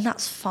less, and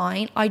that's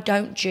fine. I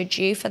don't judge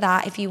you for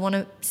that. If you want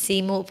to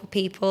see multiple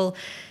people,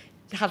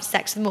 have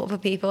sex with multiple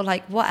people,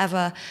 like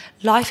whatever.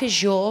 Life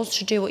is yours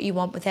to do what you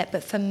want with it.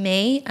 But for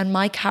me and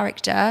my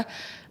character,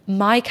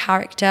 my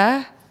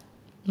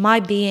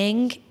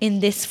being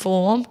in this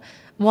form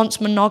wants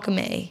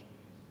monogamy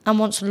and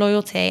wants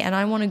loyalty, and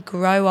I want to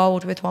grow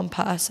old with one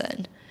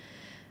person.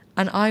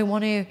 And I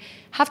want to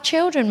have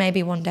children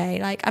maybe one day.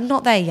 Like, I'm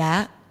not there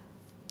yet,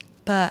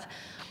 but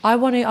I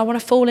want to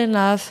fall in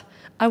love.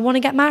 I want to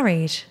get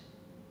married.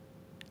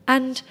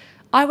 And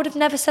I would have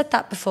never said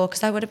that before,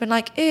 because I would have been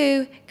like,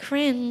 ooh,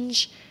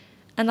 cringe.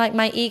 And like,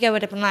 my ego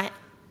would have been like,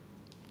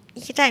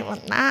 you don't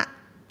want that.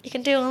 You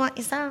can do all that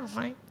yourself,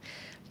 right?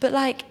 But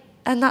like,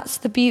 and that's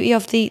the beauty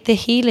of the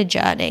healer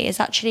journey, is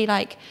actually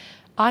like,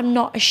 I'm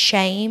not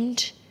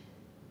ashamed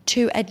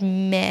to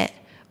admit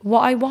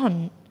what I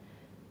want.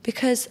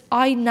 because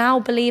I now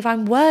believe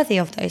I'm worthy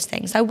of those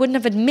things. I wouldn't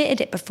have admitted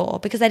it before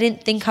because I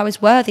didn't think I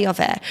was worthy of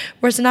it.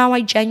 Whereas now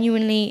I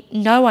genuinely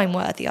know I'm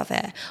worthy of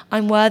it.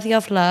 I'm worthy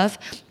of love.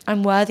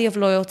 I'm worthy of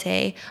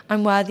loyalty.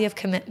 I'm worthy of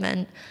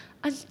commitment.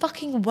 I'm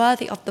fucking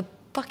worthy of the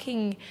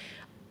fucking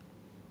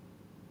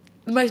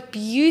most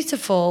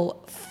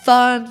beautiful,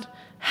 fun,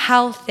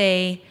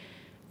 healthy,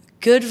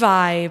 good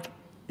vibe,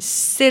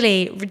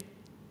 silly,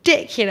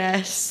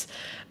 ridiculous,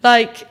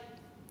 like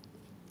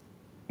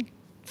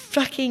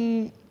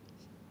fucking,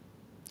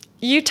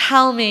 you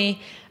tell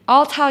me,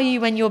 I'll tell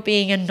you when you're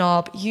being a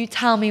knob, you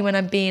tell me when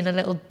I'm being a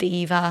little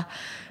diva,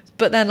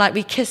 but then like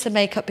we kiss and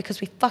make up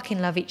because we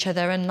fucking love each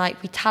other, and like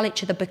we tell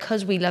each other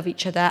because we love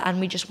each other, and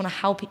we just want to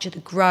help each other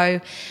grow.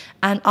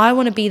 And I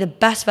want to be the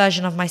best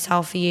version of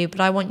myself for you,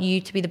 but I want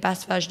you to be the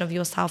best version of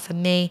yourself for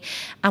me.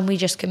 And we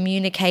just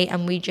communicate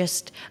and we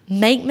just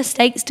make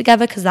mistakes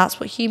together because that's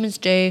what humans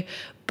do.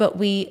 But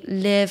we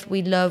live,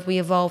 we love, we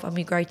evolve, and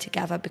we grow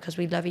together because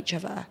we love each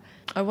other.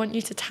 I want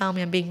you to tell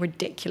me I'm being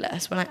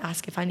ridiculous when I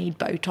ask if I need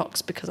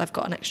Botox because I've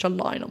got an extra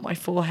line on my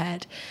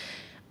forehead.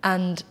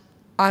 And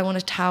I want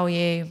to tell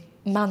you,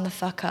 man the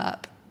fuck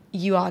up,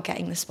 you are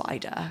getting the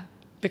spider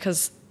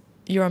because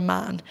you're a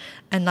man,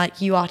 and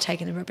like you are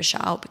taking the rubbish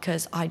out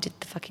because I did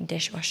the fucking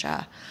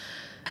dishwasher.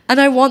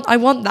 And I want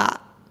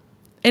that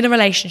in a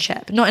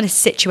relationship, not in a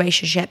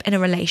situationship, in a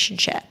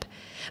relationship.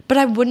 But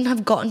I wouldn't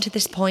have gotten to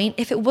this point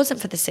if it wasn't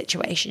for the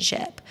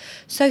situationship.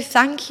 So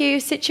thank you,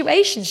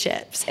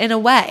 situationships, in a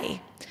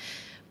way.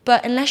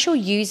 But unless you're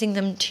using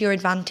them to your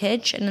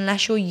advantage, and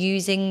unless you're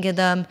using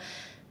them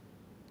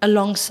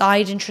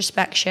alongside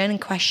introspection and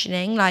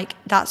questioning, like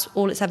that's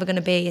all it's ever going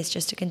to be, is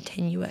just a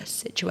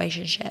continuous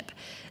situationship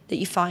that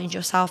you find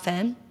yourself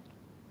in.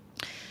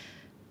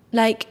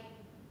 Like,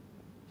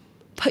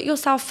 put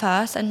yourself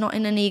first, and not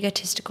in an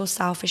egotistical,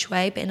 selfish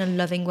way, but in a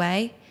loving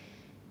way.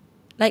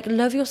 Like,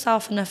 love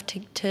yourself enough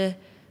to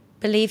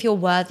believe you're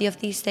worthy of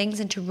these things,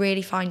 and to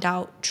really find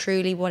out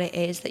truly what it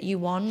is that you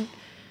want,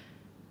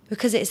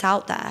 because it's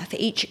out there for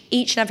each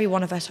and every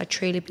one of us. I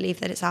truly believe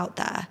that it's out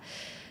there.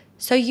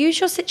 So use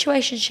your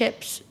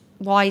situationships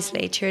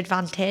wisely to your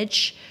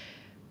advantage.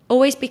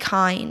 Always be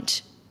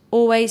kind.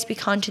 Always be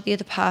kind to the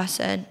other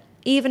person,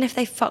 even if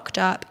they fucked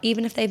up,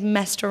 even if they've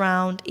messed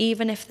around,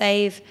 even if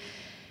they've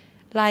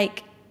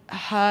like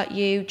hurt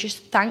you.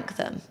 Just thank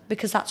them,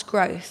 because that's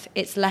growth.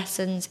 It's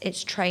lessons,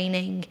 it's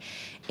training,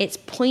 it's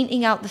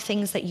pointing out the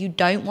things that you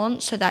don't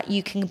want so that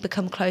you can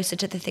become closer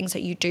to the things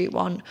that you do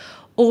want.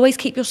 Always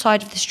keep your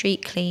side of the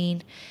street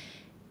clean.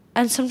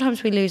 And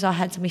sometimes we lose our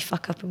heads and we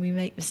fuck up and we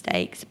make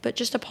mistakes, but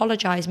just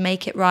apologize,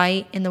 make it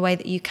right in the way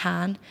that you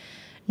can.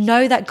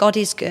 Know that God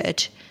is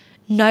good.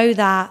 Know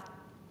that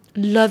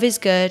love is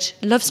good.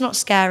 Love's not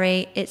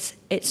scary.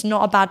 It's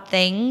not a bad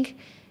thing.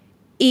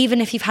 Even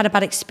if you've had a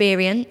bad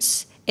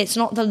experience, it's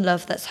not the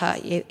love that's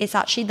hurt you. It's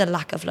actually the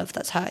lack of love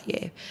that's hurt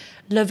you.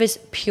 Love is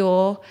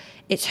pure.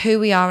 It's who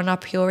we are in our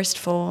purest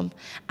form.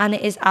 And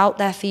it is out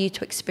there for you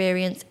to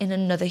experience in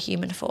another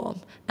human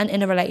form and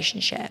in a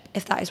relationship,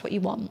 if that is what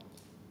you want.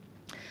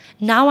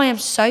 Now I am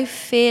so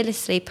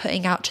fearlessly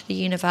putting out to the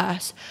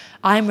universe,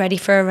 I'm ready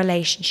for a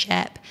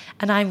relationship,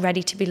 and I'm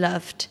ready to be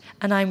loved,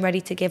 and I'm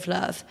ready to give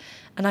love,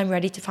 and I'm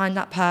ready to find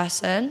that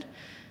person.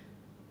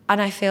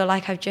 And I feel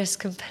like I've just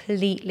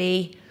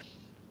completely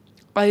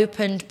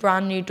opened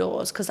brand new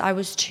doors, because I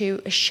was too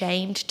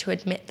ashamed to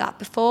admit that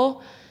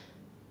before.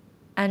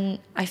 And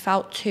I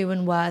felt too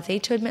unworthy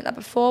to admit that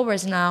before,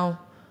 whereas now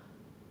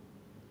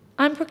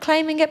I'm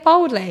proclaiming it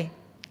boldly.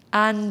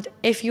 And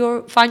if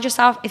you find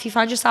yourself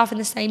in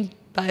the same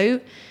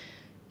boat,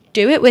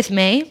 do it with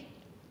me.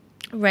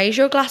 Raise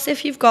your glass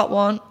if you've got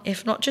one.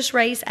 If not, just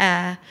raise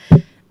air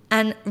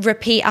and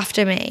repeat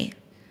after me.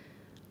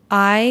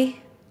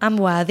 I am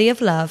worthy of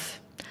love.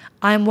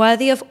 I am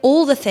worthy of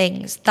all the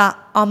things that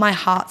are my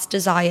heart's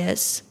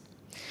desires.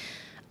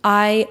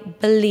 I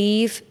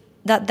believe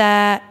that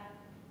there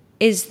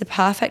is the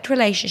perfect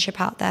relationship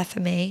out there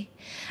for me.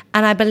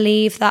 And I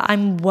believe that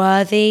I'm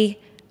worthy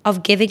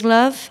of giving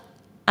love,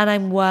 and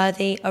I'm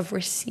worthy of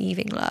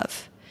receiving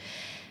love.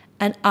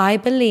 And I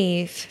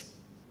believe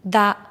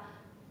that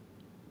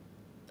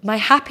my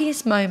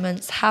happiest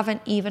moments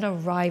haven't even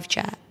arrived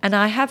yet. And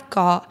I have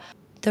got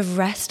the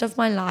rest of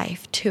my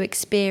life to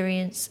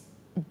experience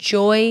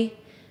joy,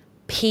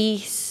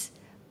 peace,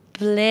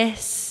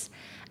 bliss,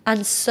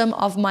 and some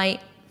of my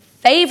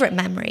favorite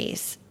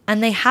memories.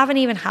 And they haven't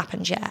even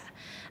happened yet.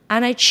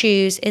 And I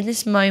choose in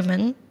this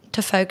moment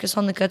to focus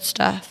on the good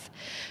stuff,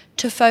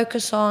 to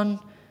focus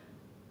on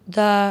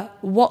the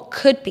what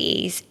could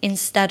be's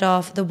instead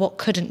of the what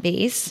couldn't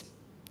be's.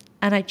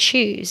 And I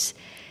choose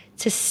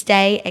to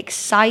stay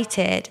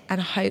excited and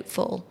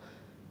hopeful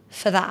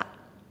for that.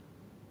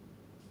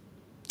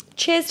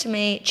 Cheers to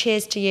me,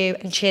 cheers to you,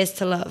 and cheers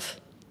to love.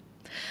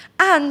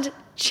 And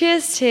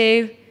cheers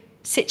to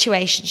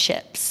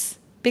situationships,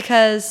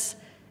 because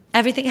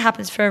everything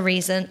happens for a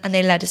reason and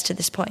they led us to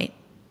this point.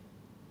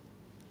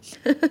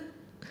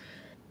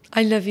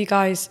 I love you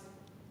guys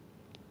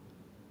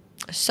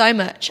so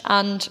much,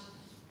 and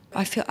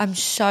I'm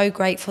so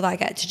grateful that I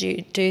get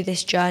to do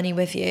this journey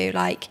with you.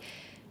 Like,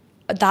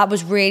 that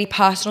was really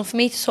personal for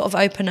me to sort of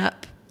open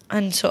up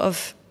and sort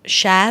of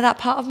share that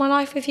part of my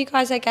life with you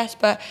guys, I guess.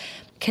 But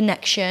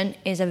connection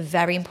is a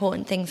very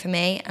important thing for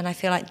me, and I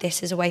feel like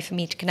this is a way for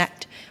me to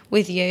connect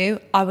with you.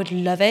 I would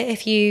love it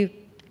if you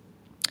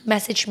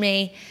messaged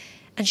me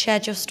and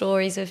shared your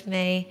stories with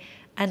me,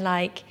 and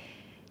like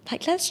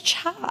let's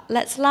chat,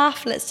 let's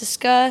laugh, let's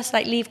discuss,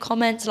 like leave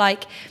comments.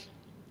 Like,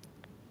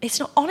 it's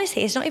not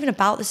even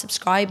about the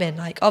subscribing.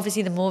 Like,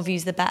 obviously the more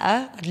views the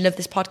better. I'd love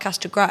this podcast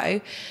to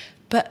grow,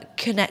 but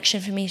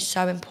connection for me is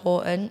so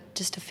important,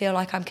 just to feel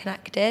like I'm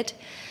connected.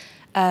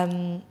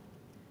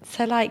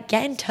 So like,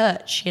 get in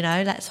touch, you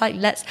know.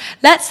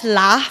 Let's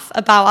laugh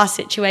about our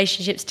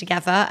situationships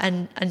together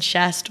and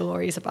share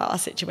stories about our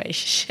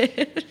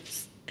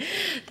situationships.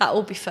 That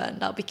will be fun.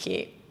 That'll be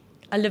cute.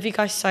 I love you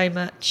guys so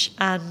much,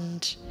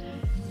 and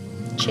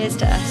cheers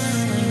to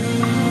us.